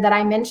 leader that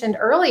I mentioned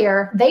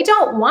earlier, they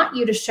don't want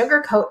you to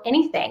sugarcoat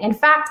anything. In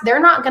fact, they're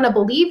not going to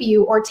believe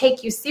you or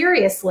take you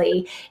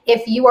seriously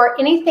if you are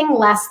anything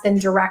less than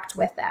direct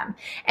with them.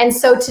 And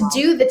so to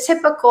do the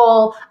typical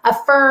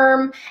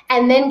affirm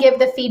and then give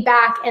the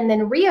feedback and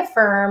then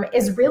reaffirm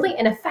is really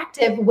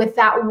ineffective with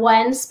that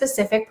one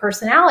specific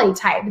personality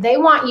type. They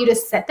want you to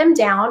sit them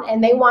down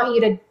and they want you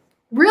to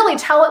really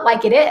tell it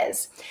like it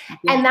is. Yes.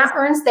 And that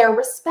earns their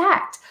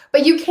respect.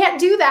 But you can't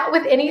do that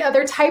with any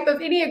other type of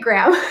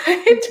Enneagram.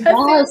 It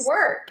doesn't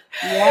work.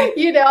 Yes.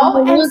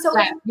 And so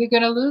you're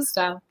going to lose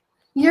them.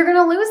 You're going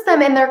to lose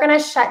them, and they're going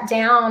to shut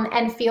down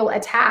and feel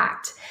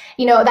attacked.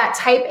 That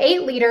type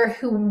 8 leader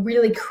who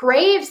really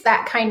craves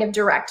that kind of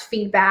direct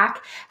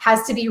feedback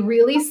has to be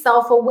really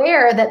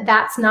self-aware that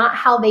that's not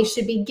how they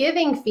should be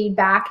giving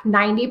feedback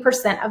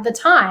 90% of the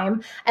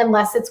time,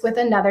 unless it's with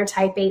another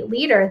type 8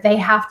 leader. They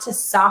have to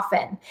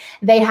soften.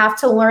 They have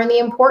to learn the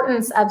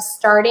importance of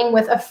starting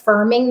with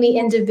affirming the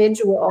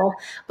individual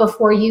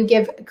before you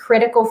give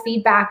critical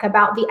feedback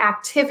about the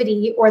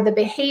activity or the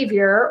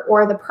behavior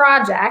or the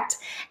project,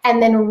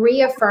 and then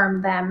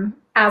reaffirm them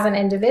as an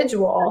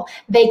individual.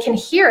 They can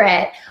hear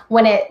it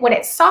when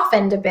it's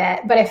softened a bit,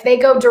 but if they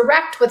go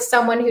direct with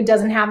someone who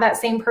doesn't have that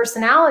same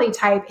personality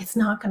type, it's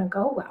not going to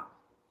go well.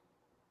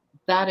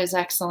 That is an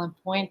excellent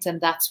point, and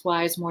that's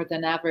why it's more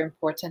than ever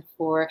important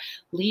for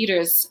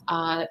leaders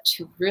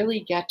to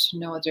really get to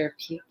know their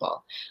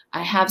people.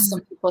 I have some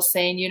people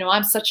saying,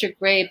 I'm such a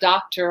great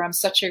doctor, I'm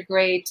such a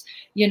great,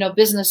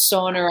 business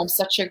owner, I'm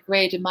such a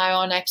great in my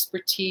own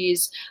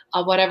expertise,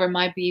 whatever it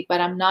might be, but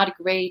I'm not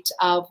great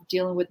of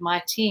dealing with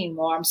my team,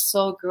 or I'm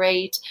so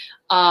great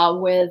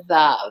with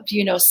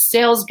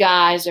sales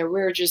guys, or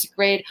we're just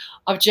great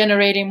of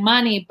generating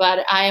money,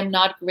 but I am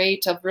not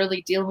great of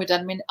really dealing with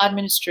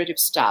administrative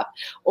stuff,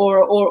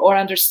 or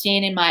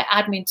understanding my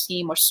admin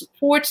team or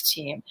support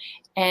team.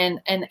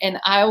 And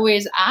I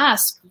always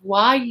ask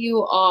why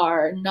you're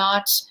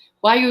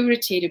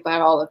irritated by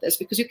all of this,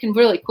 because you can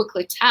really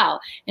quickly tell,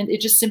 and they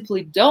just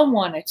simply don't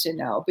want it to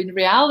know. But in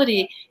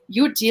reality,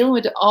 you're dealing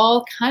with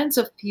all kinds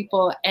of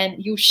people,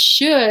 and you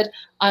should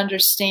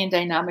understand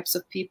dynamics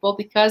of people,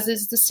 because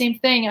it's the same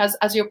thing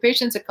as your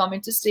patients are coming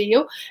to see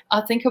you.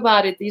 Think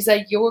about it. These are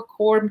your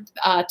core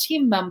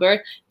team members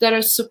that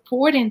are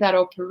supporting that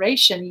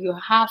operation. You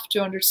have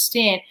to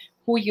understand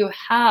who you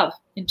have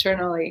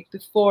internally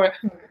before,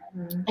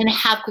 and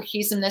have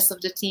cohesiveness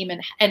of the team,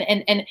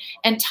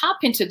 and tap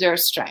into their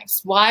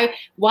strengths.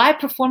 Why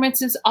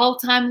performance is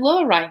all-time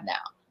low right now?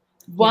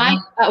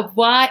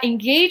 Why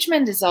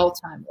engagement is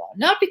all-time low?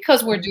 Not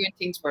because we're doing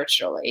things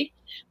virtually,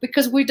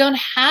 because we don't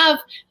have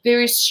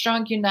very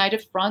strong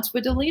united fronts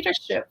with the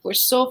leadership. We're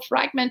so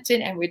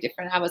fragmented, and we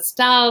have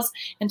styles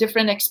and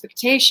different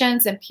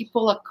expectations, and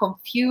people are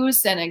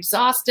confused and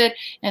exhausted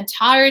and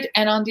tired.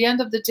 And on the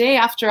end of the day,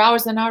 after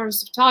hours and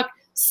hours of talk,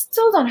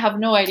 still don't have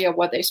no idea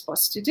what they're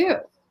supposed to do.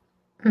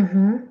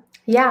 Mm-hmm.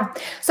 Yeah.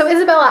 So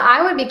Isabella,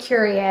 I would be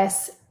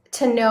curious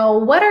to know,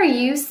 what are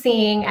you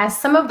seeing as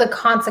some of the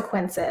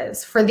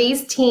consequences for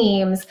these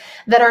teams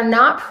that are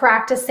not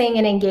practicing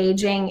and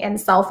engaging in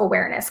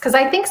self-awareness? Because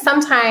I think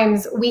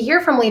sometimes we hear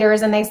from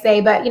leaders and they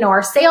say, but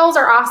our sales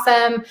are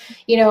awesome,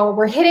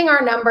 we're hitting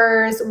our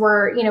numbers,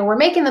 we're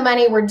making the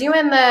money, we're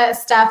doing the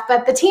stuff,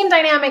 but the team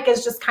dynamic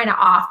is just kind of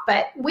off.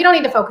 But we don't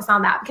need to focus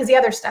on that because the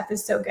other stuff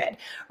is so good,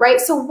 right?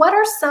 So what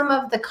are some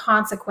of the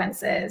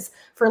consequences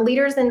for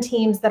leaders and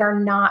teams that are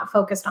not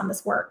focused on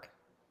this work?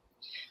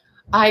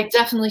 I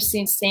definitely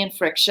see same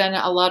friction,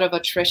 a lot of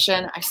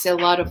attrition. I see a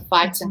lot of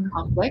fights and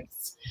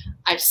conflicts.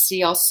 I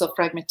see also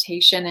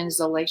fragmentation and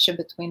isolation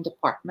between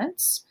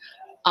departments.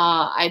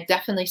 I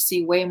definitely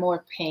see way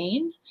more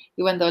pain,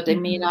 even though they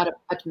may not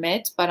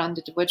admit, but on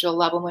the individual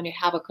level, when you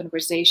have a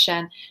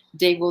conversation,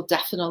 they will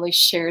definitely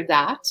share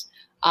that.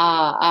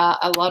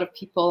 A lot of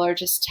people are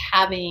just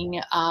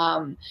having,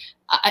 and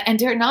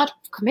they're not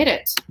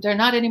committed. They're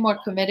not anymore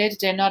committed.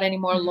 They're not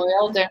anymore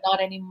loyal. They're not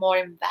anymore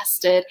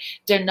invested.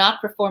 They're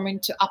not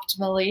performing to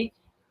optimally.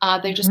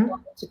 They just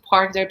want to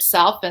park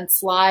themselves and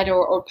slide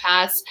or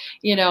pass,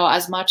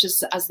 as much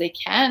as they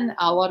can.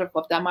 A lot of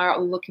them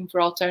are looking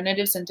for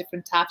alternatives and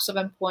different types of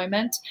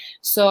employment.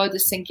 So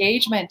this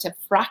engagement and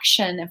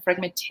fraction and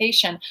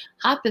fragmentation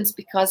happens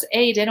because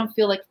they don't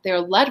feel like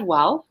they're led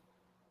well.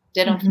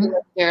 They don't feel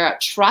like they're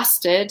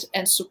trusted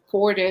and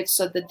supported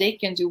so that they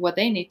can do what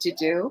they need to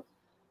do.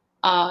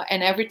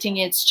 And everything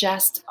is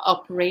just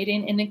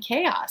operating in a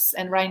chaos.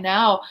 And right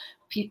now,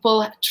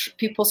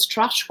 people's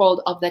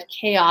threshold of that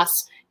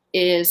chaos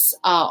is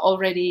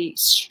already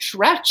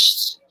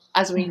stretched,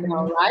 as we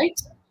know,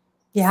 right?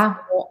 Yeah.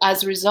 So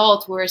as a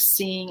result, we're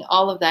seeing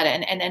all of that,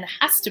 and it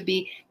has to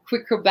be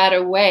quicker,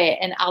 better way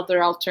and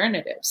other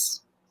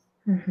alternatives.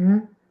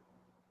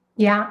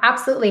 Yeah,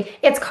 absolutely.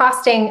 It's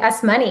costing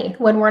us money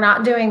when we're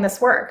not doing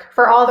this work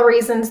for all the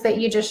reasons that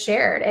you just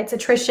shared. It's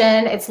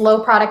attrition, it's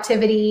low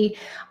productivity,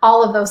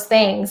 all of those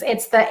things.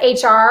 It's the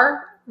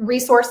HR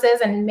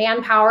resources and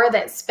manpower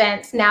that's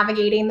spent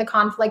navigating the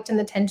conflict and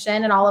the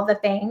tension and all of the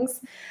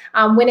things.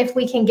 When if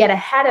we can get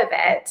ahead of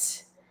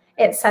it,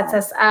 it sets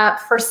us up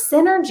for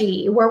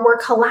synergy where we're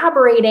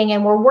collaborating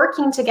and we're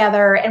working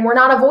together and we're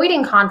not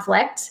avoiding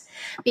conflict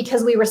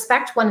because we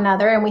respect one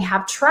another and we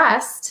have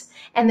trust.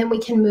 And then we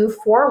can move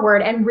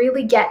forward and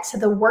really get to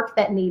the work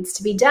that needs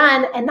to be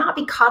done and not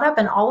be caught up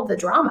in all of the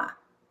drama.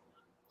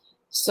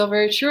 So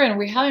very true. And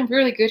we're having a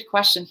really good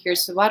question here.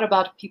 So what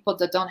about people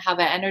that don't have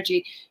an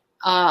energy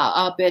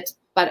a bit,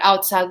 but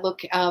outside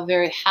look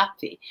very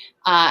happy?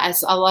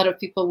 As a lot of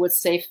people would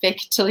say,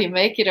 fake it till you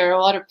make it. Or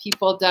a lot of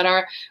people that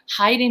are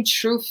hiding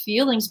true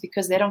feelings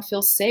because they don't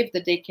feel safe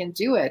that they can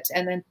do it.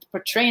 And then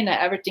portraying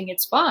that everything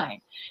is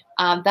fine.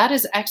 That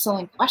is an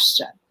excellent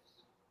question.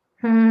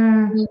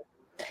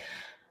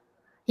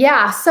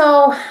 Yeah,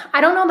 so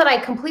I don't know that I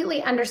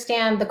completely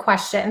understand the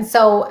question.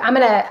 So I'm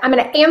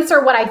gonna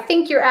answer what I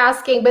think you're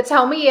asking, but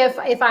tell me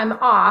if I'm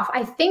off.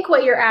 I think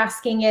what you're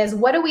asking is,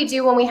 what do we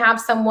do when we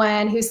have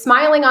someone who's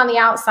smiling on the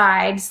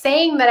outside,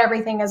 saying that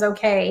everything is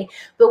okay,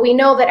 but we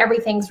know that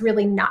everything's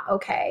really not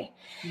okay?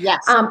 Yes.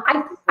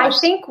 I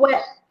think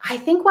what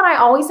I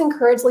always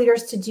encourage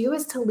leaders to do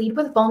is to lead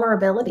with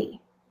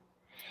vulnerability.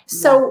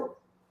 So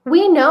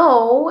we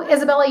know,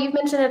 Isabella, you've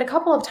mentioned it a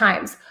couple of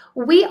times,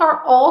 we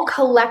are all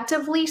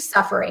collectively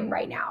suffering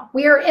right now.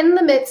 We are in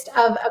the midst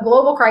of a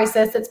global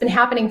crisis that's been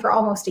happening for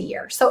almost a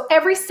year. So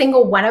every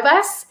single one of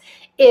us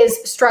is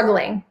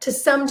struggling to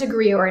some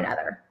degree or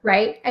another,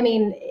 right? I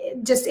mean,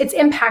 it's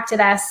impacted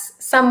us,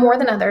 some more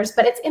than others,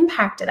 but it's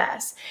impacted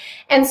us.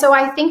 And so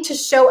I think to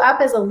show up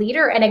as a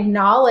leader and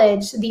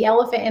acknowledge the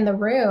elephant in the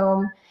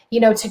room,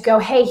 to go,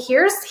 hey,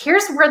 here's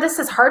where this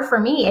is hard for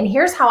me, and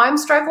here's how I'm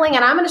struggling,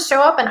 and I'm going to show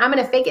up and I'm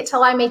going to fake it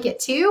till I make it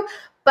too.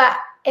 But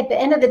at the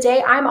end of the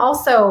day, I'm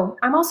also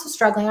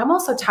struggling. I'm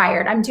also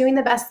tired. I'm doing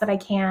the best that I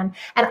can.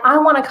 And I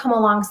want to come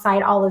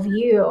alongside all of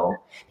you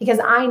because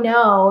I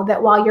know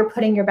that while you're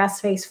putting your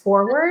best face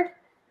forward,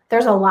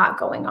 there's a lot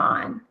going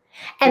on.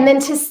 And then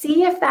to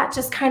see if that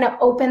just kind of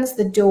opens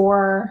the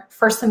door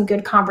for some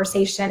good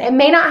conversation. It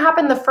may not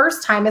happen the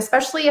first time,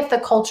 especially if the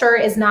culture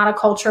is not a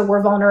culture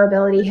where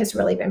vulnerability has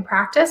really been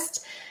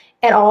practiced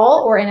at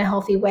all or in a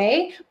healthy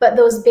way, but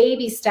those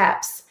baby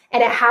steps,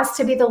 and it has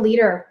to be the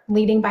leader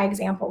leading by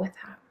example with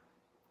that.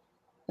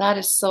 That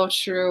is so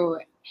true.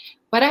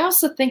 But I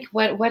also think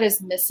what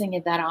is missing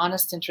is that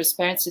honest and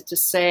transparency to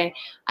say,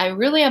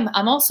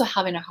 I'm also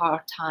having a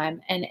hard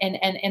time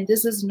and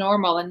this is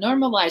normal, and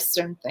normalize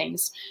certain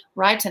things,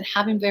 right? And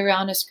having very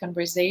honest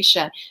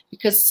conversation,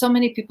 because so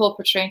many people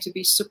portraying to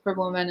be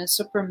superwoman and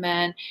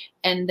superman,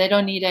 and they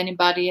don't need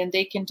anybody and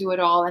they can do it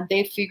all and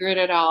they figured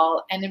it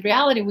all. And in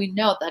reality, we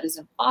know that is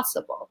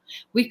impossible.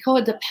 We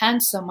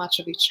codepend so much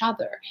of each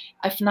other,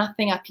 if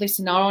nothing, at least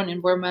in our own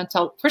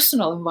environmental,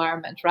 personal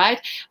environment,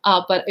 right?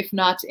 But if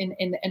not in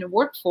a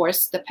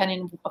workforce,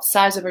 depending on the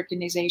size of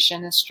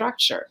organization and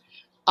structure.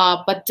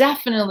 But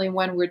definitely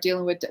when we're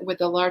dealing with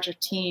the larger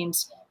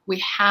teams, we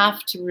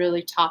have to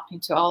really tap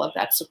into all of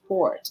that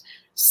support.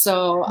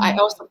 So I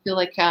also feel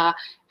like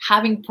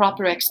having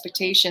proper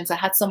expectations. I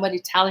had somebody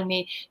telling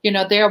me,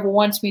 they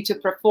want me to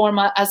perform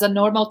as a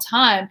normal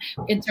time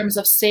in terms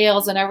of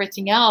sales and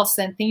everything else,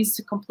 and things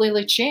to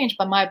completely change,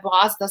 but my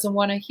boss doesn't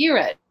want to hear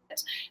it.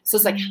 So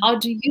it's like, how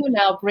do you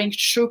now bring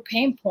true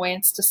pain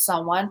points to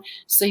someone?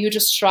 So you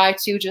just try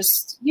to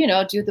just,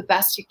 do the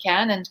best you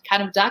can and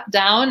kind of duck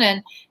down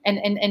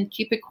and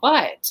keep it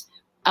quiet.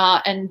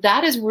 And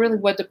that is really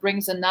what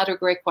brings another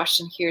great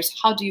question here is,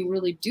 how do you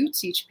really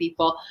teach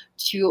people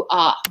to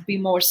be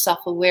more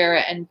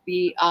self-aware and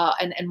be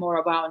and more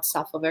around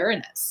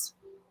self-awareness?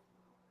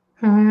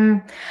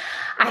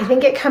 I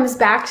think it comes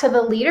back to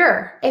the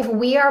leader. If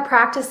we are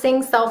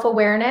practicing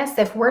self-awareness,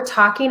 if we're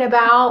talking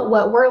about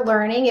what we're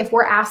learning, if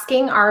we're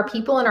asking our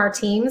people and our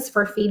teams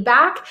for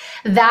feedback,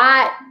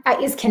 that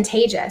is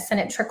contagious and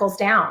it trickles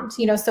down.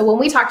 So when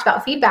we talked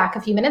about feedback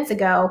a few minutes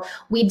ago,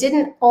 we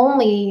didn't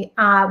only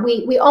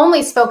we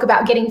only spoke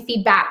about getting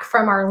feedback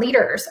from our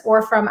leaders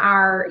or from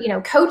our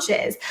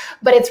coaches,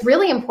 but it's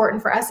really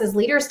important for us as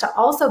leaders to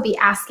also be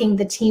asking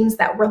the teams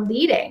that we're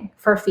leading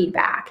for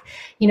feedback.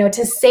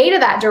 To say to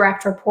that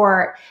direct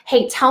report,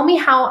 hey, tell me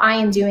how I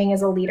am doing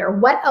as a leader.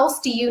 What else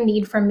do you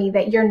need from me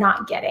that you're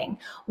not getting?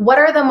 What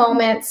are the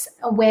moments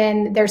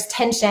when there's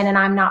tension and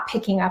I'm not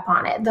picking up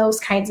on it? Those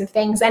kinds of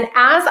things. And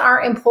as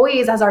our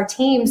employees, as our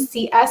teams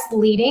see us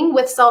leading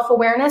with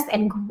self-awareness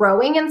and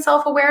growing in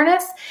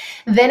self-awareness,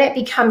 then it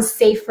becomes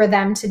safe for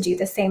them to do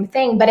the same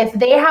thing. But if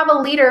they have a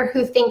leader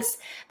who thinks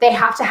they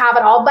have to have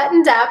it all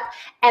buttoned up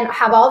and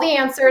have all the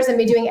answers and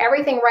be doing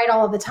everything right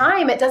all of the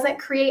time, it doesn't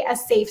create a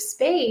safe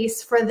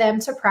space for them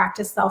to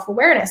practice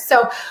self-awareness.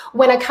 So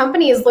when a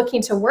company is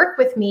looking to work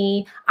with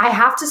me, I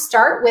have to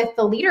start with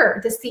the leader,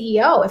 the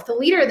CEO. If the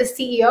leader, the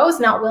CEO is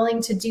not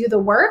willing to do the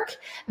work,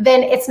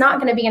 then it's not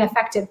going to be an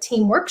effective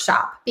team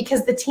workshop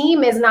because the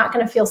team is not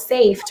going to feel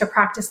safe to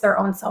practice their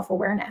own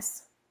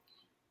self-awareness.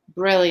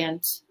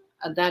 Brilliant.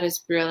 That is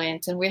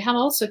brilliant. And we have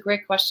also a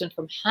great question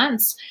from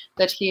Hans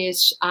that he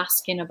is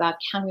asking about,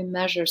 can we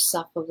measure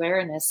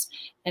self-awareness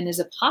and is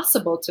it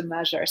possible to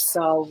measure?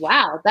 So,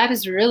 wow, that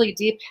is really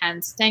deep,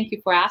 Hans. Thank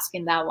you for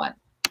asking that one.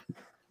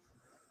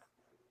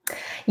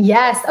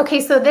 Yes.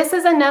 Okay. So this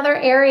is another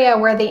area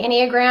where the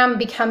Enneagram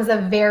becomes a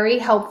very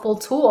helpful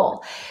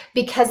tool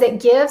because it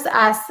gives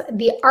us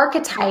the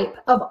archetype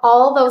of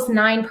all those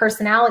 9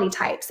 personality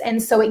types.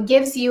 And so it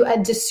gives you a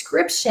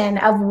description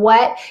of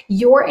what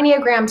your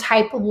Enneagram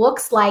type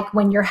looks like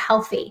when you're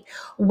healthy.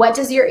 What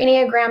does your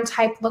Enneagram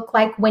type look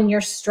like when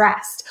you're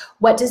stressed?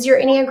 What does your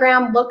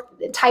Enneagram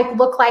type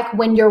look like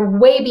when you're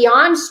way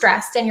beyond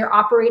stressed and you're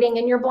operating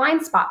in your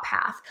blind spot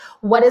path?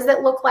 What does it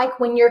look like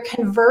when you're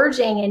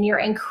converging and you're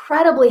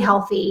incredibly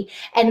healthy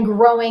and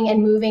growing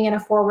and moving in a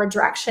forward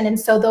direction? And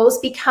so those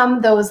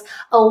become those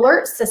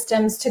alert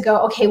systems to go,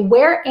 okay,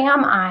 where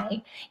am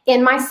I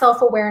in my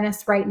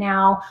self-awareness right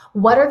now?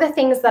 What are the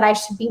things that I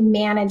should be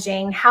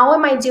managing? How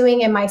am I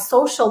doing in my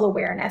social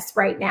awareness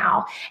right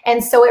now?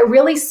 And so it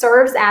really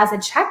serves as a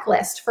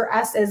checklist for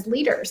us as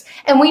leaders.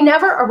 And we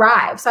never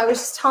arrive. So I was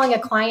just telling a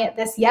client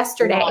this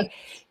yesterday,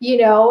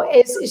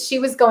 she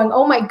was going,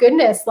 oh my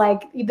goodness,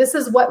 like this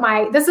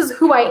is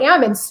who I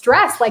am in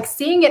stress. Like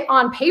seeing it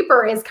on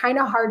paper is kind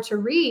of hard to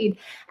read.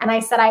 And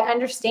I said, I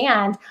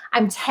understand.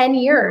 I'm 10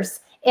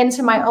 years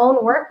into my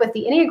own work with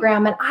the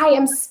Enneagram, and I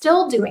am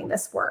still doing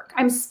this work.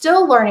 I'm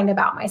still learning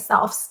about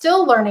myself,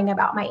 still learning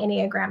about my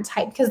Enneagram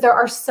type, because there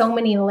are so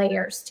many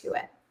layers to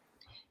it.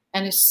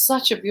 And it's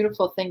such a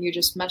beautiful thing you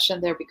just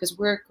mentioned there, because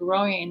we're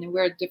growing and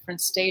we're at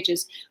different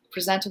stages.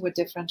 presented with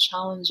different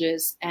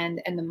challenges,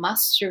 and the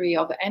mastery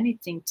of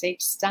anything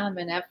takes time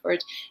and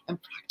effort and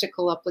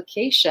practical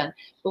application.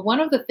 But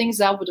one of the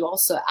things I would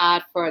also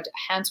add, for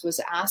Hans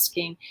was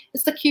asking,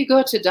 is like you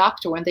go to a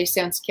doctor when they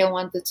say on scale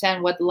 1 to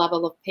 10, what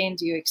level of pain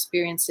do you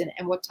experience and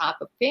what type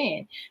of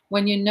pain?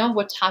 When you know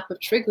what type of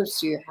triggers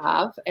do you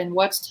have and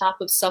what type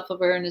of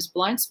self-awareness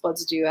blind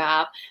spots do you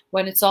have,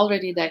 when it's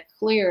already that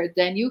clear,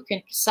 then you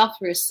can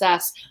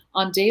self-reassess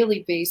on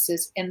daily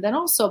basis. And then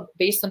also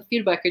based on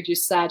feedback, as you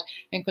said,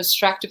 and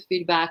constructive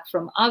feedback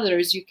from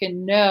others, you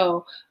can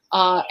know,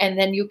 and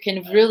then you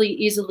can really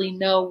easily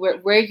know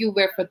where you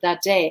were for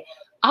that day.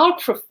 Our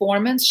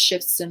performance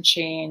shifts and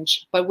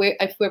change, but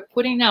if we're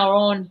putting our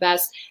own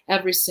best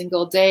every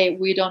single day,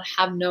 we don't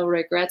have no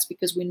regrets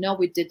because we know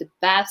we did the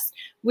best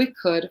we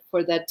could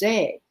for that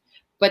day.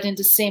 But in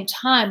the same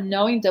time,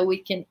 knowing that we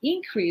can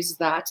increase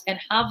that and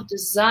have a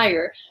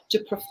desire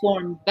to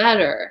perform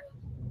better.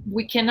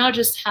 We cannot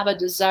just have a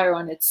desire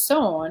on its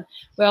own.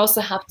 We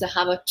also have to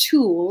have a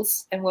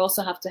tools, and we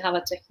also have to have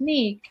a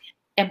technique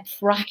and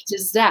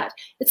practice that.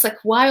 It's like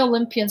why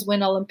Olympians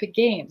win Olympic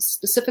Games,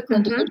 specifically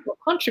individual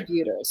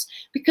contributors,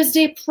 because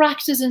they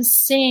practice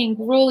insane,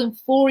 grueling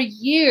 4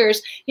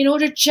 years in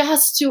order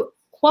just to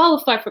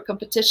qualify for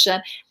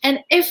competition. And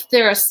if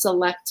they're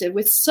selected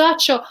with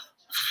such a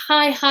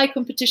high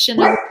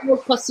competition and no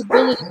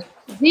possibility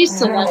to be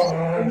selected,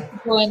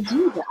 to go and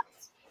do that.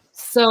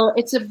 So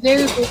it's a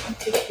very, very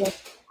interesting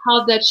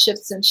how that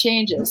shifts and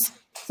changes.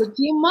 So do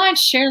you mind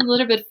sharing a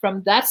little bit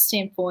from that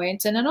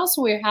standpoint? And then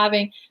also we're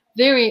having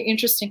very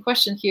interesting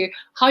question here,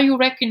 how you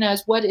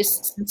recognize what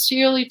is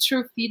sincerely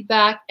true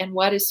feedback and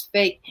what is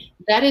fake.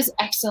 That is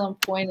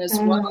excellent point as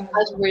well,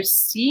 as we're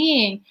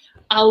seeing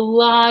a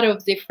lot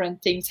of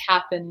different things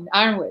happen,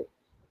 aren't we?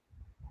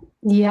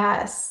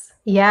 Yes.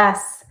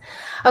 Yes.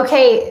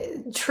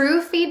 Okay.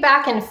 True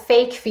feedback and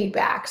fake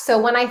feedback. So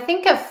when I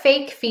think of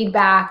fake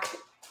feedback,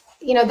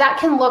 that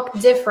can look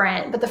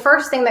different, but the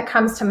first thing that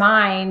comes to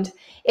mind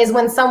is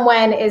when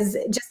someone is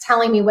just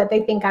telling me what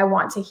they think I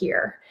want to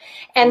hear.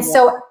 And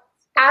so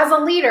as a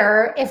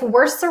leader, if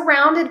we're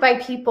surrounded by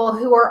people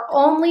who are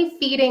only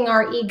feeding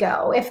our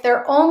ego, if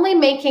they're only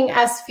making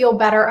us feel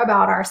better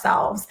about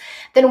ourselves,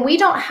 then we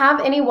don't have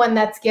anyone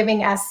that's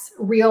giving us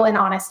real and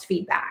honest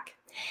feedback.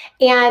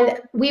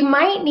 And we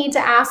might need to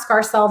ask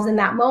ourselves in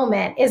that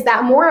moment, is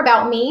that more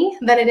about me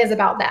than it is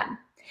about them?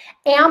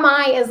 Am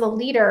I, as a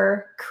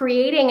leader,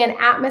 creating an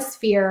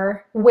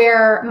atmosphere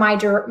where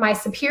my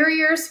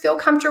superiors feel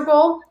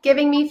comfortable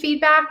giving me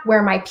feedback,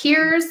 where my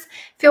peers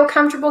feel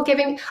comfortable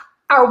giving?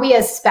 Are we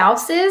as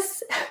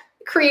spouses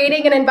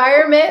creating an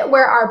environment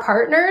where our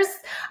partners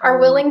are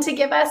willing to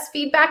give us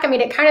feedback? I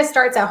mean, it kind of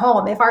starts at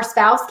home. If our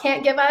spouse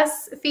can't give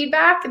us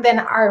feedback, then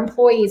our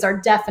employees are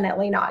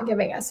definitely not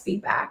giving us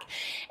feedback.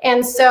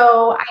 And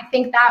so I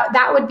think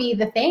that would be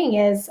the thing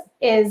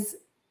is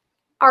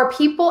are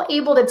people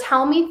able to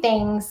tell me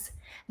things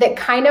that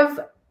kind of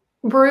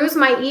bruise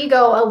my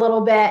ego a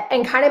little bit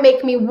and kind of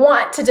make me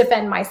want to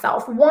defend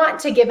myself, want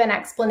to give an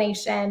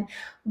explanation,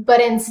 but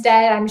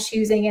instead I'm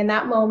choosing in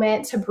that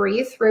moment to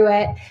breathe through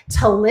it,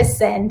 to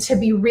listen, to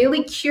be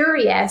really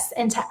curious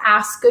and to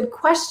ask good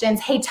questions.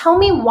 Hey, tell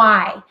me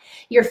why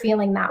you're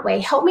feeling that way.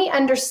 Help me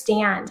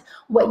understand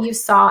what you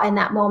saw in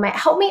that moment.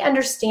 Help me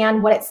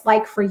understand what it's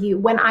like for you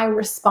when I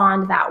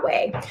respond that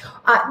way.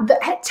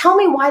 Tell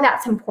me why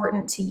that's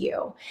important to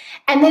you.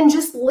 And then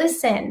just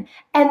listen,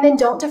 and then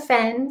don't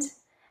defend.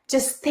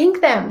 Just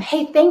thank them.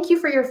 Hey, thank you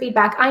for your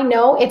feedback. I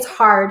know it's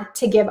hard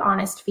to give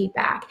honest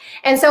feedback.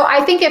 And so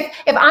I think if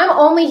I'm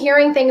only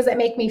hearing things that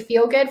make me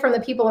feel good from the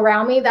people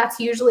around me, that's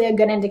usually a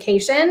good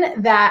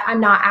indication that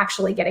I'm not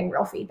actually getting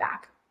real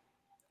feedback.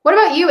 What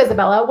about you,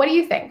 Isabella? What do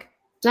you think?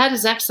 That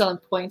is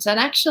excellent points. And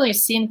actually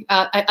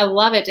I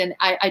love it. And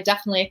I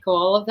definitely echo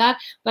all of that.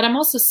 But I'm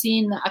also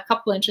seeing a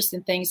couple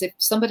interesting things. If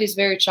somebody's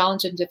very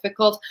challenged and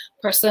difficult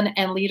person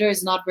and leader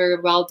is not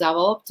very well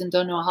developed and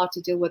don't know how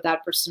to deal with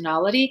that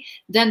personality,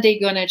 then they're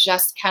going to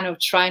just kind of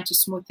trying to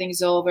smooth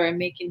things over and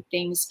making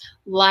things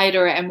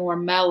lighter and more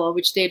mellow,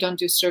 which they don't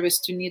do service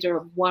to neither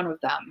one of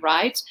them,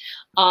 right?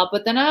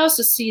 But then I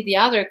also see the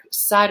other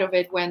side of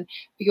it when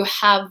you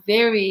have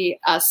very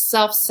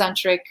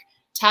self-centric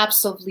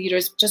types of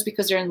leaders just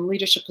because they're in a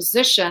leadership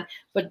position,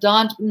 but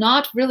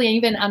not really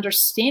even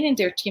understanding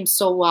their team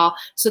so well.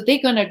 So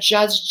they're going to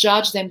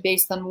judge them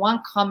based on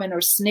one comment or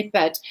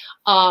snippet,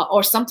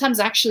 or sometimes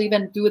actually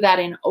even do that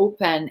in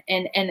open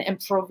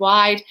and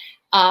provide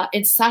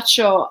in such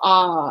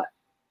a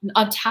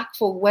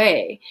untactful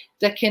way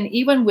that can,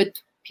 even with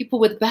people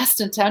with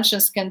best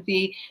intentions, can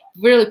be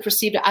really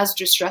perceived as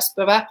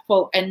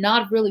disrespectful and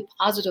not really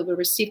positively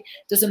received.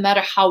 Doesn't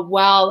matter how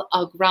well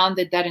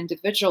grounded that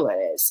individual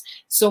is.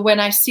 So when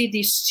I see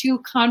these two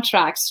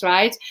contracts,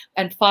 right,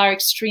 and far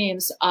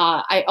extremes,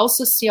 I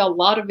also see a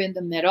lot of in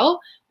the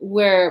middle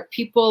where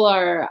people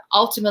are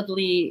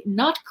ultimately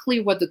not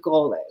clear what the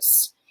goal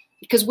is,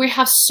 because we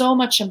have so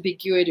much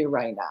ambiguity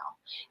right now.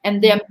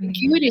 And the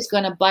ambiguity is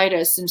going to bite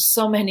us in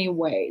so many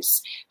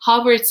ways.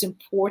 However, it's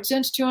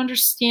important to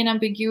understand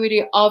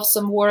ambiguity of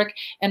some work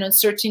and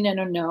uncertain and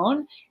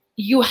unknown.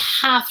 you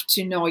have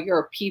to know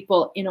your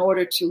people in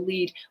order to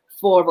lead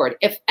forward.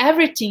 If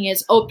everything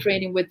is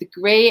operating with the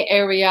gray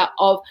area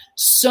of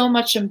so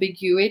much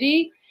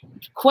ambiguity,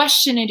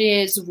 question it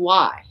is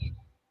why.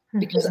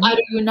 Because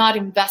either you're not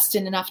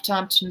investing enough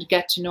time to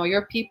get to know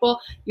your people,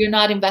 you're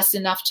not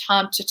investing enough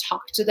time to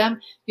talk to them,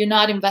 you're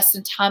not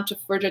investing time to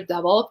further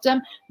develop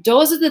them.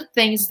 Those are the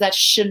things that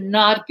should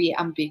not be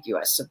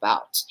ambiguous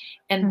about.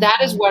 And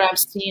that is what I'm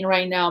seeing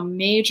right now,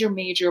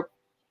 major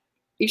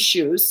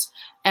issues.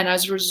 And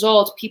as a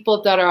result,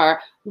 people that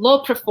are low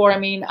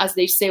performing, as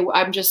they say,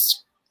 I'm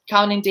just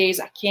counting days,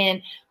 I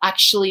can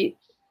actually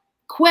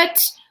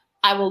quit,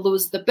 I will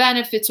lose the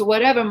benefits, or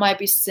whatever might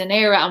be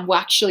scenario, and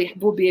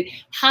will be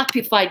happy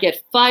if I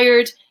get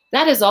fired.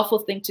 That is an awful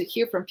thing to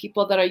hear from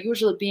people that are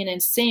usually being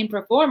insane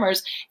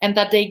performers, and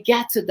that they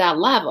get to that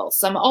level.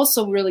 So I'm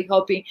also really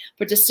hoping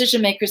for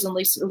decision makers and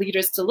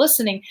leaders to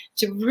listening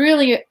to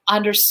really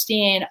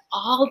understand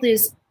all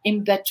this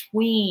in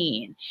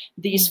between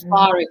these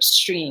far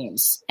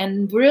extremes,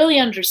 and really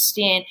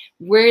understand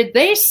where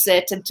they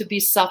sit, and to be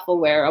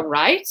self-aware of,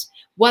 right,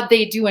 what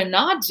they do and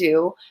not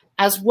do,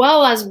 as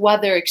well as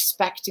what they're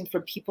expecting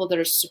from people that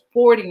are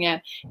supporting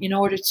them in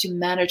order to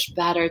manage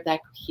better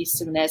that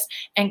cohesiveness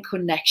and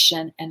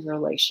connection and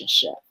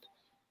relationship.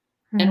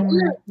 And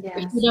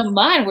if you don't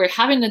mind, we're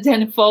having a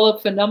then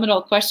follow-up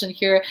phenomenal question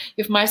here.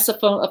 If my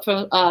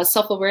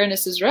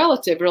self-awareness is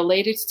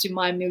related to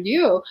my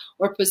milieu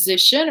or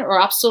position,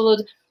 or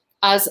absolute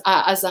as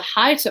a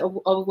height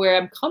of where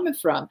I'm coming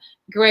from.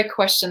 Great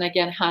question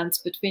again, Hans.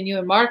 Between you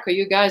and Marco,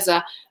 you guys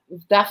are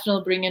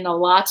definitely bringing a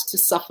lot to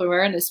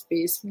self-awareness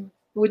piece.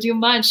 Would you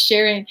mind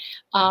sharing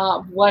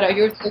what are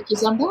your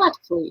thoughts on that,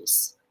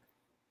 please?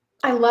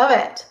 I love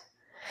it.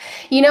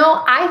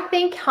 I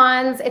think,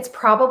 Hans, it's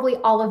probably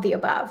all of the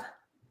above.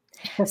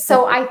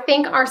 So I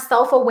think our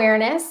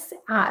self-awareness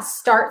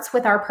starts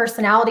with our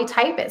personality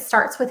type. It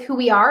starts with who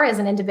we are as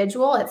an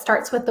individual. It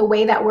starts with the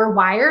way that we're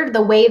wired,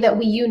 the way that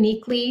we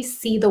uniquely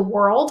see the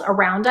world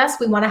around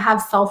us. We want to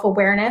have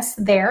self-awareness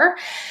there,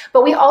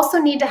 but we also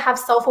need to have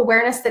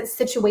self-awareness that's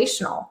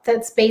situational,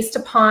 that's based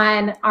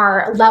upon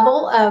our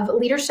level of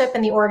leadership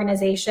in the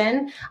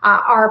organization,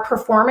 our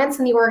performance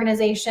in the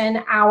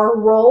organization, our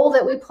role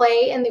that we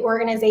play in the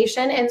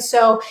organization. And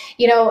so,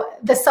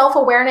 the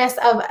self-awareness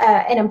of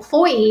an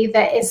employee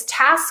that is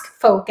task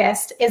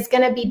focused is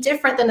going to be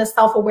different than the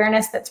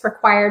self-awareness that's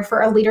required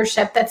for a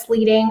leadership that's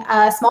leading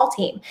a small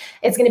team.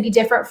 It's going to be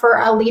different for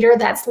a leader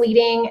that's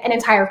leading an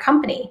entire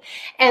company.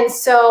 And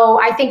so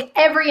I think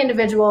every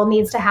individual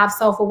needs to have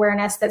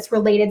self-awareness that's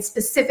related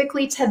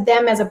specifically to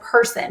them as a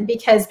person,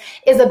 because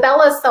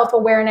Isabella's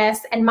self-awareness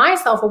and my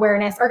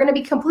self-awareness are going to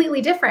be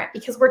completely different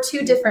because we're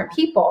two different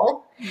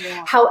people.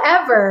 Yeah.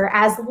 However,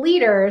 as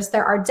leaders,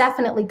 there are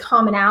definitely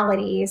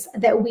commonalities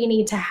that we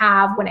need to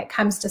have when it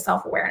comes to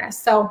self-awareness.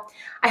 So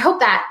I hope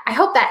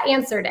that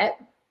answered it.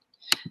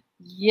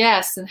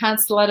 Yes, and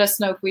Hans, let us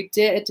know if we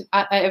did,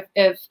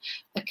 if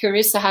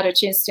Karissa had a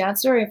chance to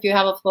answer, if you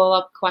have a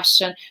follow-up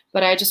question.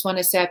 But I just want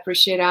to say I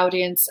appreciate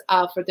audience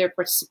for their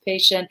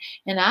participation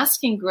and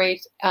asking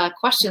great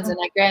questions. And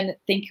again,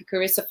 thank you,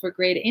 Karissa, for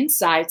great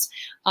insights.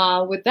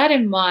 With that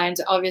in mind,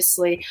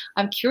 obviously,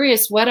 I'm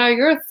curious, what are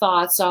your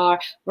thoughts are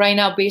right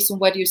now based on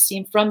what you've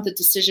seen from the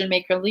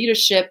decision-maker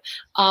leadership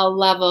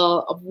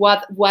level of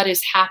what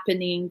is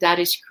happening that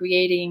is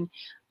creating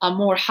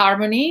more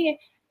harmony,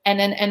 and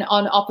then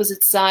on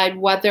opposite side,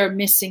 what they're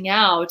missing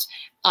out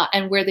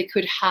and where they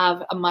could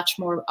have a much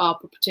more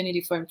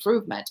opportunity for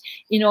improvement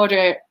in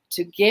order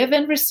to give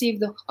and receive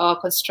the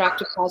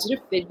constructive, positive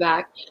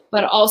feedback,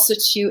 but also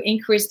to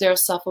increase their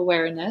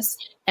self-awareness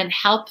and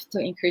help to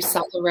increase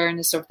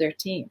self-awareness of their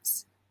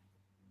teams.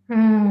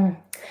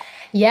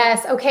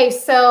 Yes. Okay.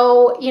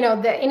 So, the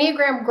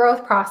Enneagram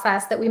growth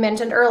process that we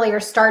mentioned earlier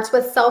starts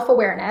with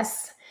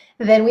self-awareness.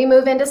 Then we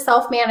move into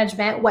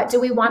self-management. What do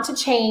we want to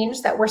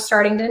change that we're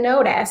starting to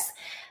notice?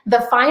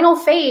 The final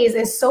phase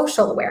is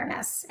social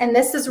awareness. And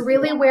this is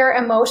really where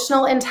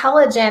emotional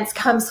intelligence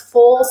comes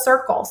full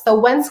circle. So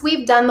once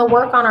we've done the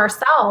work on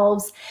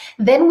ourselves,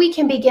 then we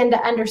can begin to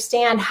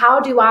understand, how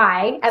do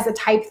I, as a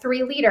type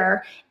 3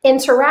 leader,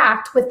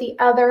 interact with the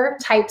other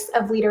types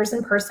of leaders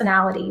and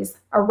personalities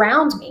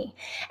around me?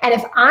 And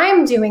if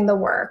I'm doing the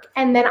work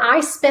and then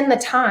I spend the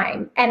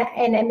time and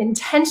am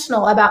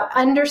intentional about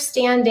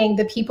understanding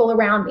the people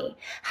around me,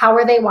 how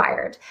are they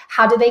wired?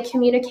 How do they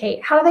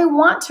communicate? How do they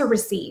want to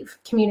receive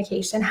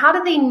communication? How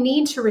do they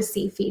need to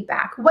receive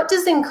feedback? What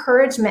does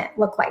encouragement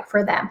look like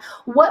for them?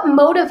 What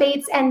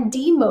motivates and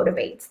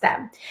demotivates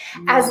them?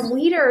 As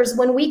leaders,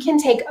 when we can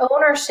take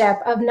ownership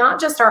of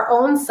not just our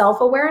own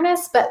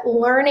self-awareness, but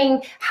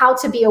learning how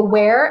to be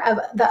aware of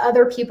the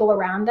other people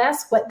around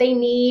us, what they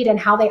need and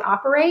how they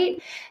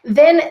operate,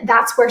 then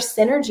that's where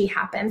synergy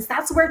happens.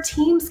 That's where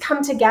teams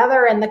come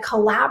together and the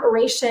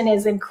collaboration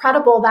is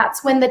incredible.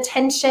 That's when the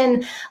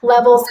tension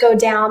levels go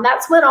down.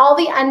 That's when all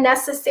the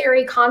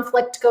unnecessary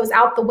conflict goes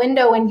out the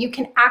window and you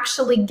can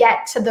actually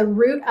get to the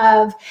root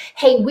of,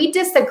 hey, we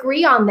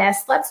disagree on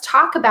this. Let's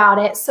talk about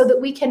it so that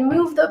we can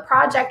move the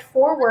project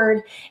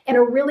forward in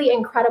a really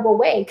incredible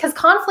way. Because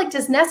conflict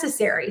is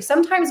necessary.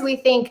 Sometimes we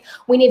think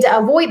we need to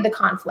avoid the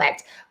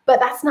conflict, but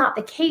that's not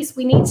the case.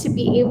 We need to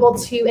be able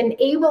to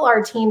enable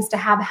our teams to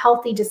have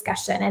healthy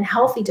discussion and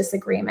healthy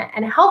disagreement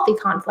and healthy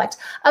conflict.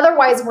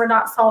 Otherwise, we're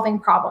not solving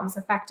problems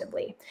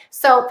effectively.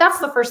 So that's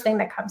the first thing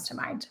that comes to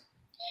mind.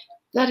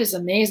 That is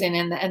amazing,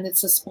 and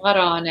it's a spot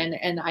on,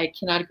 and I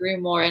cannot agree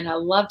more. And I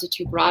love that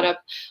you brought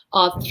up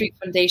 3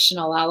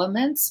 foundational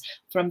elements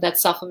from that: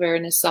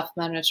 self-awareness,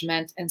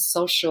 self-management, and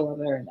social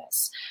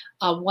awareness.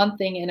 One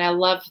thing, and I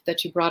love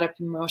that you brought up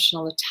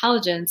emotional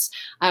intelligence.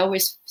 I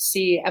always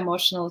see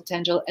emotional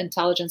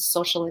intelligence,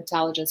 social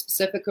intelligence,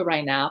 specifically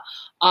right now,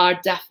 are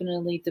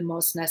definitely the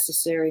most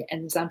necessary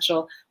and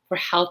essential for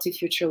healthy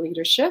future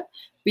leadership,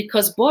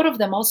 because both of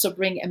them also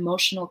bring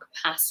emotional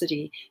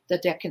capacity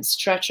that they can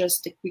stretch us,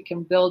 that we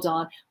can build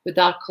on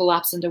without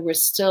collapsing, that we're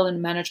still in a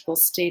manageable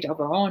state of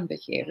our own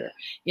behavior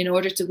in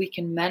order that we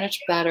can manage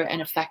better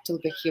and effective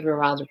behavior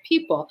of other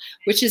people,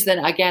 which is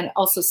then again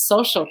also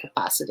social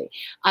capacity.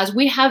 As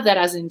we have that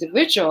as an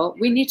individual,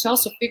 we need to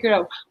also figure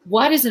out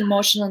what is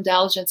emotional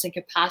intelligence and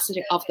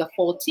capacity of the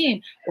whole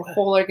team or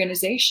whole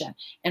organization,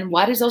 and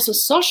what is also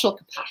social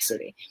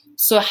capacity.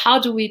 So how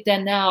do we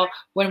then now,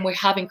 when we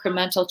have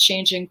incremental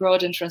change and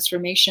growth and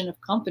transformation of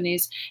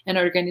companies and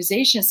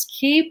organizations,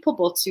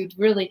 capable to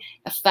really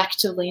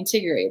effectively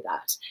integrate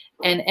that?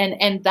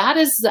 And that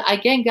is,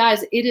 again,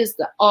 guys, it is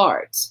the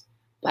art.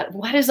 But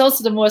what is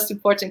also the most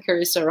important,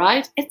 Karissa,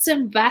 right? It's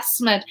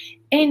investment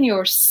in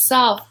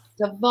yourself,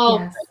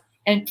 development, yes,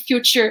 and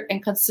future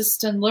and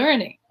consistent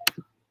learning.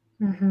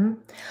 Mm-hmm.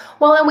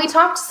 Well, and we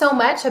talked so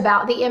much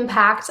about the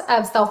impact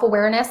of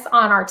self-awareness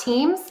on our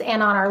teams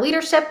and on our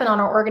leadership and on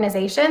our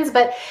organizations.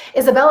 But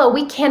Isabella,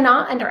 we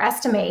cannot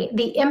underestimate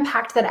the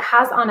impact that it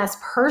has on us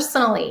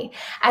personally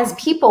as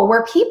people.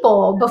 We're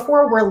people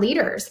before we're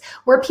leaders.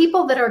 We're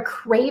people that are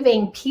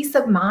craving peace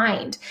of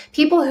mind,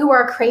 people who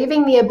are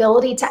craving the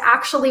ability to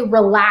actually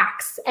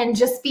relax and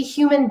just be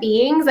human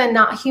beings and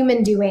not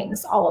human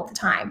doings all of the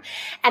time.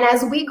 And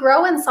as we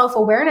grow in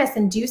self-awareness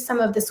and do some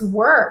of this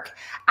work,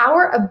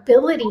 our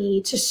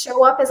ability to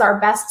show up as our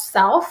best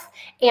self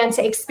and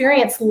to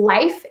experience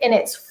life in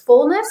its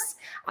fullness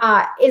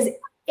is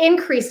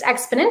increased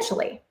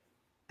exponentially.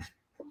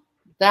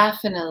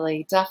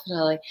 Definitely.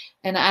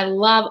 And I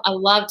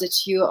love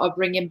that you are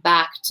bringing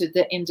back to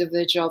the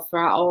individual for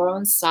our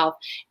own self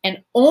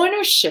and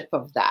ownership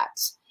of that,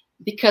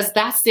 because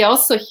that's the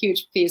also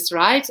huge piece,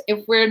 right?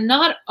 If we're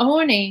not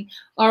owning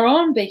our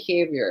own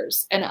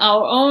behaviors and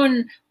our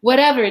own,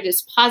 whatever it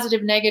is,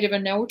 positive, negative,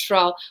 and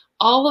neutral,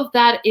 all of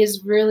that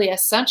is really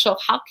essential.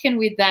 How can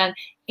we then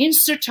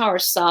insert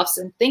ourselves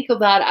and think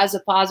about as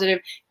a positive,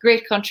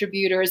 great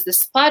contributors,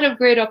 despite of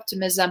great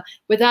optimism,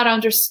 without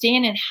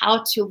understanding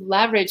how to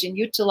leverage and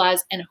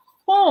utilize and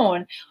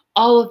hone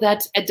all of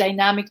that a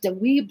dynamic that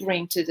we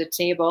bring to the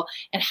table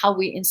and how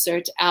we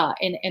insert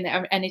in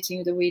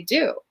anything that we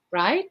do,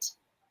 right?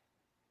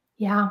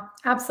 Yeah,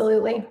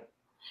 absolutely.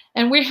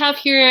 And we have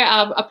here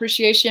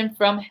appreciation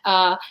from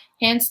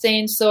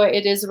Handstein. So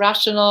it is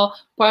rational,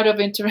 part of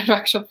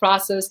intellectual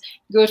process,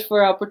 good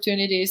for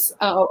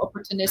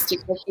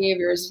opportunistic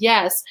behaviors.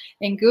 Yes.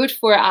 And good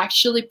for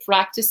actually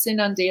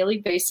practicing on daily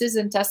basis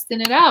and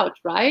testing it out,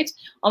 right?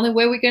 Only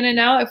way we're going to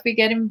know if we're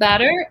getting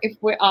better if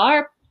we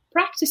are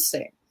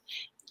practicing.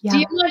 Yeah. Do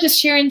you mind just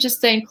sharing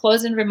just in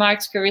closing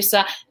remarks,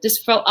 Karissa?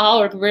 This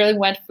hour really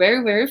went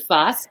very, very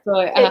fast. So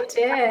it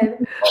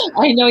did.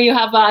 I know you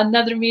have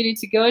another meeting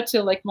to go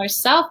to, like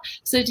myself.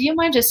 So do you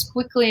mind just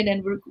quickly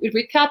and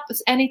recap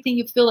anything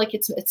you feel like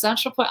it's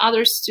essential for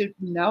others to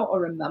know or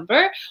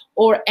remember,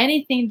 or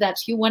anything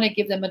that you want to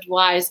give them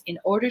advice in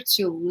order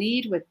to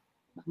lead with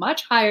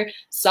much higher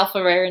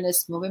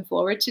self-awareness moving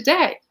forward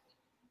today?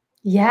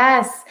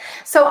 Yes.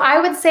 So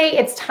I would say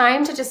it's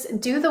time to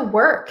just do the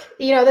work.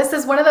 You know, this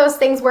is one of those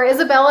things where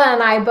Isabella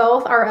and I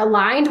both are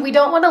aligned. We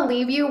don't want to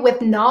leave you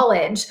with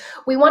knowledge.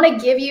 We want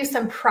to give you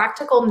some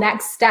practical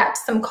next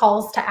steps, some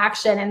calls to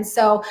action. And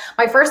so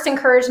my first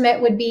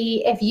encouragement would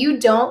be, if you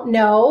don't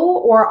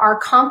know or are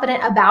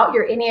confident about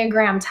your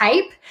Enneagram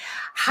type,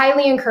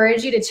 highly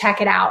encourage you to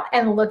check it out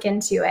and look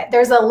into it.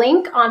 There's a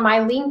link on my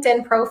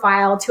LinkedIn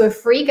profile to a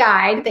free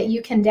guide that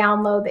you can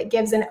download that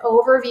gives an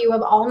overview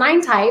of all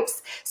 9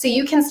 types, so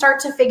you can start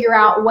to figure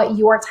out what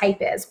your type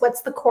is.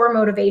 What's the core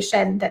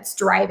motivation that's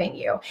driving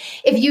you?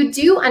 If you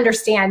do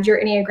understand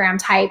your Enneagram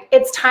type,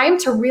 it's time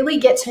to really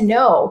get to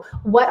know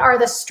what are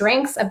the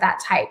strengths of that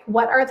type?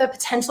 What are the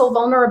potential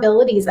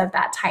vulnerabilities of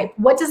that type?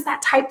 What does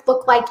that type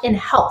look like in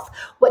health?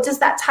 What does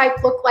that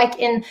type look like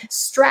in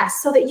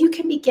stress? So that you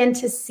can begin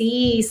to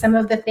see some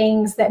of the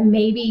things that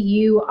maybe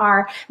you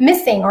are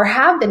missing or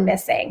have been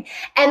missing.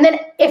 And then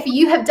if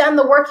you have done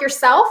the work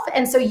yourself,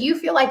 and so you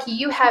feel like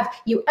you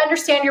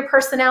understand your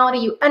personality,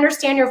 you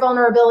understand your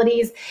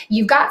vulnerabilities,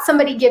 you've got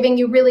somebody giving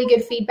you really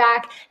good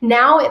feedback,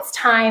 now it's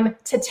time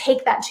to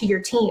take that to your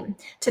team,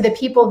 to the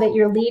people that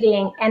you're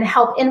leading, and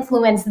help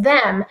influence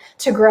them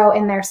to grow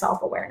in their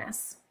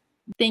self-awareness.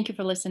 Thank you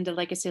for listening to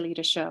Legacy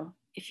Leader Show.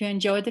 If you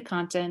enjoyed the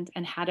content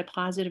and had a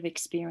positive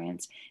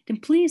experience, then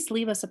please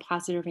leave us a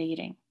positive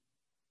rating.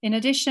 In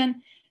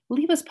addition,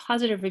 leave us a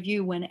positive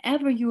review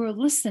whenever you are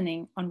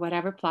listening on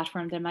whatever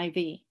platform there might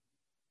be.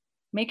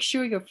 Make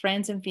sure your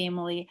friends and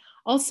family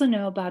also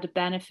know about the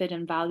benefit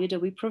and value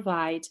that we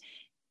provide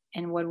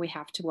and what we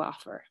have to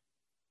offer.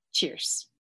 Cheers.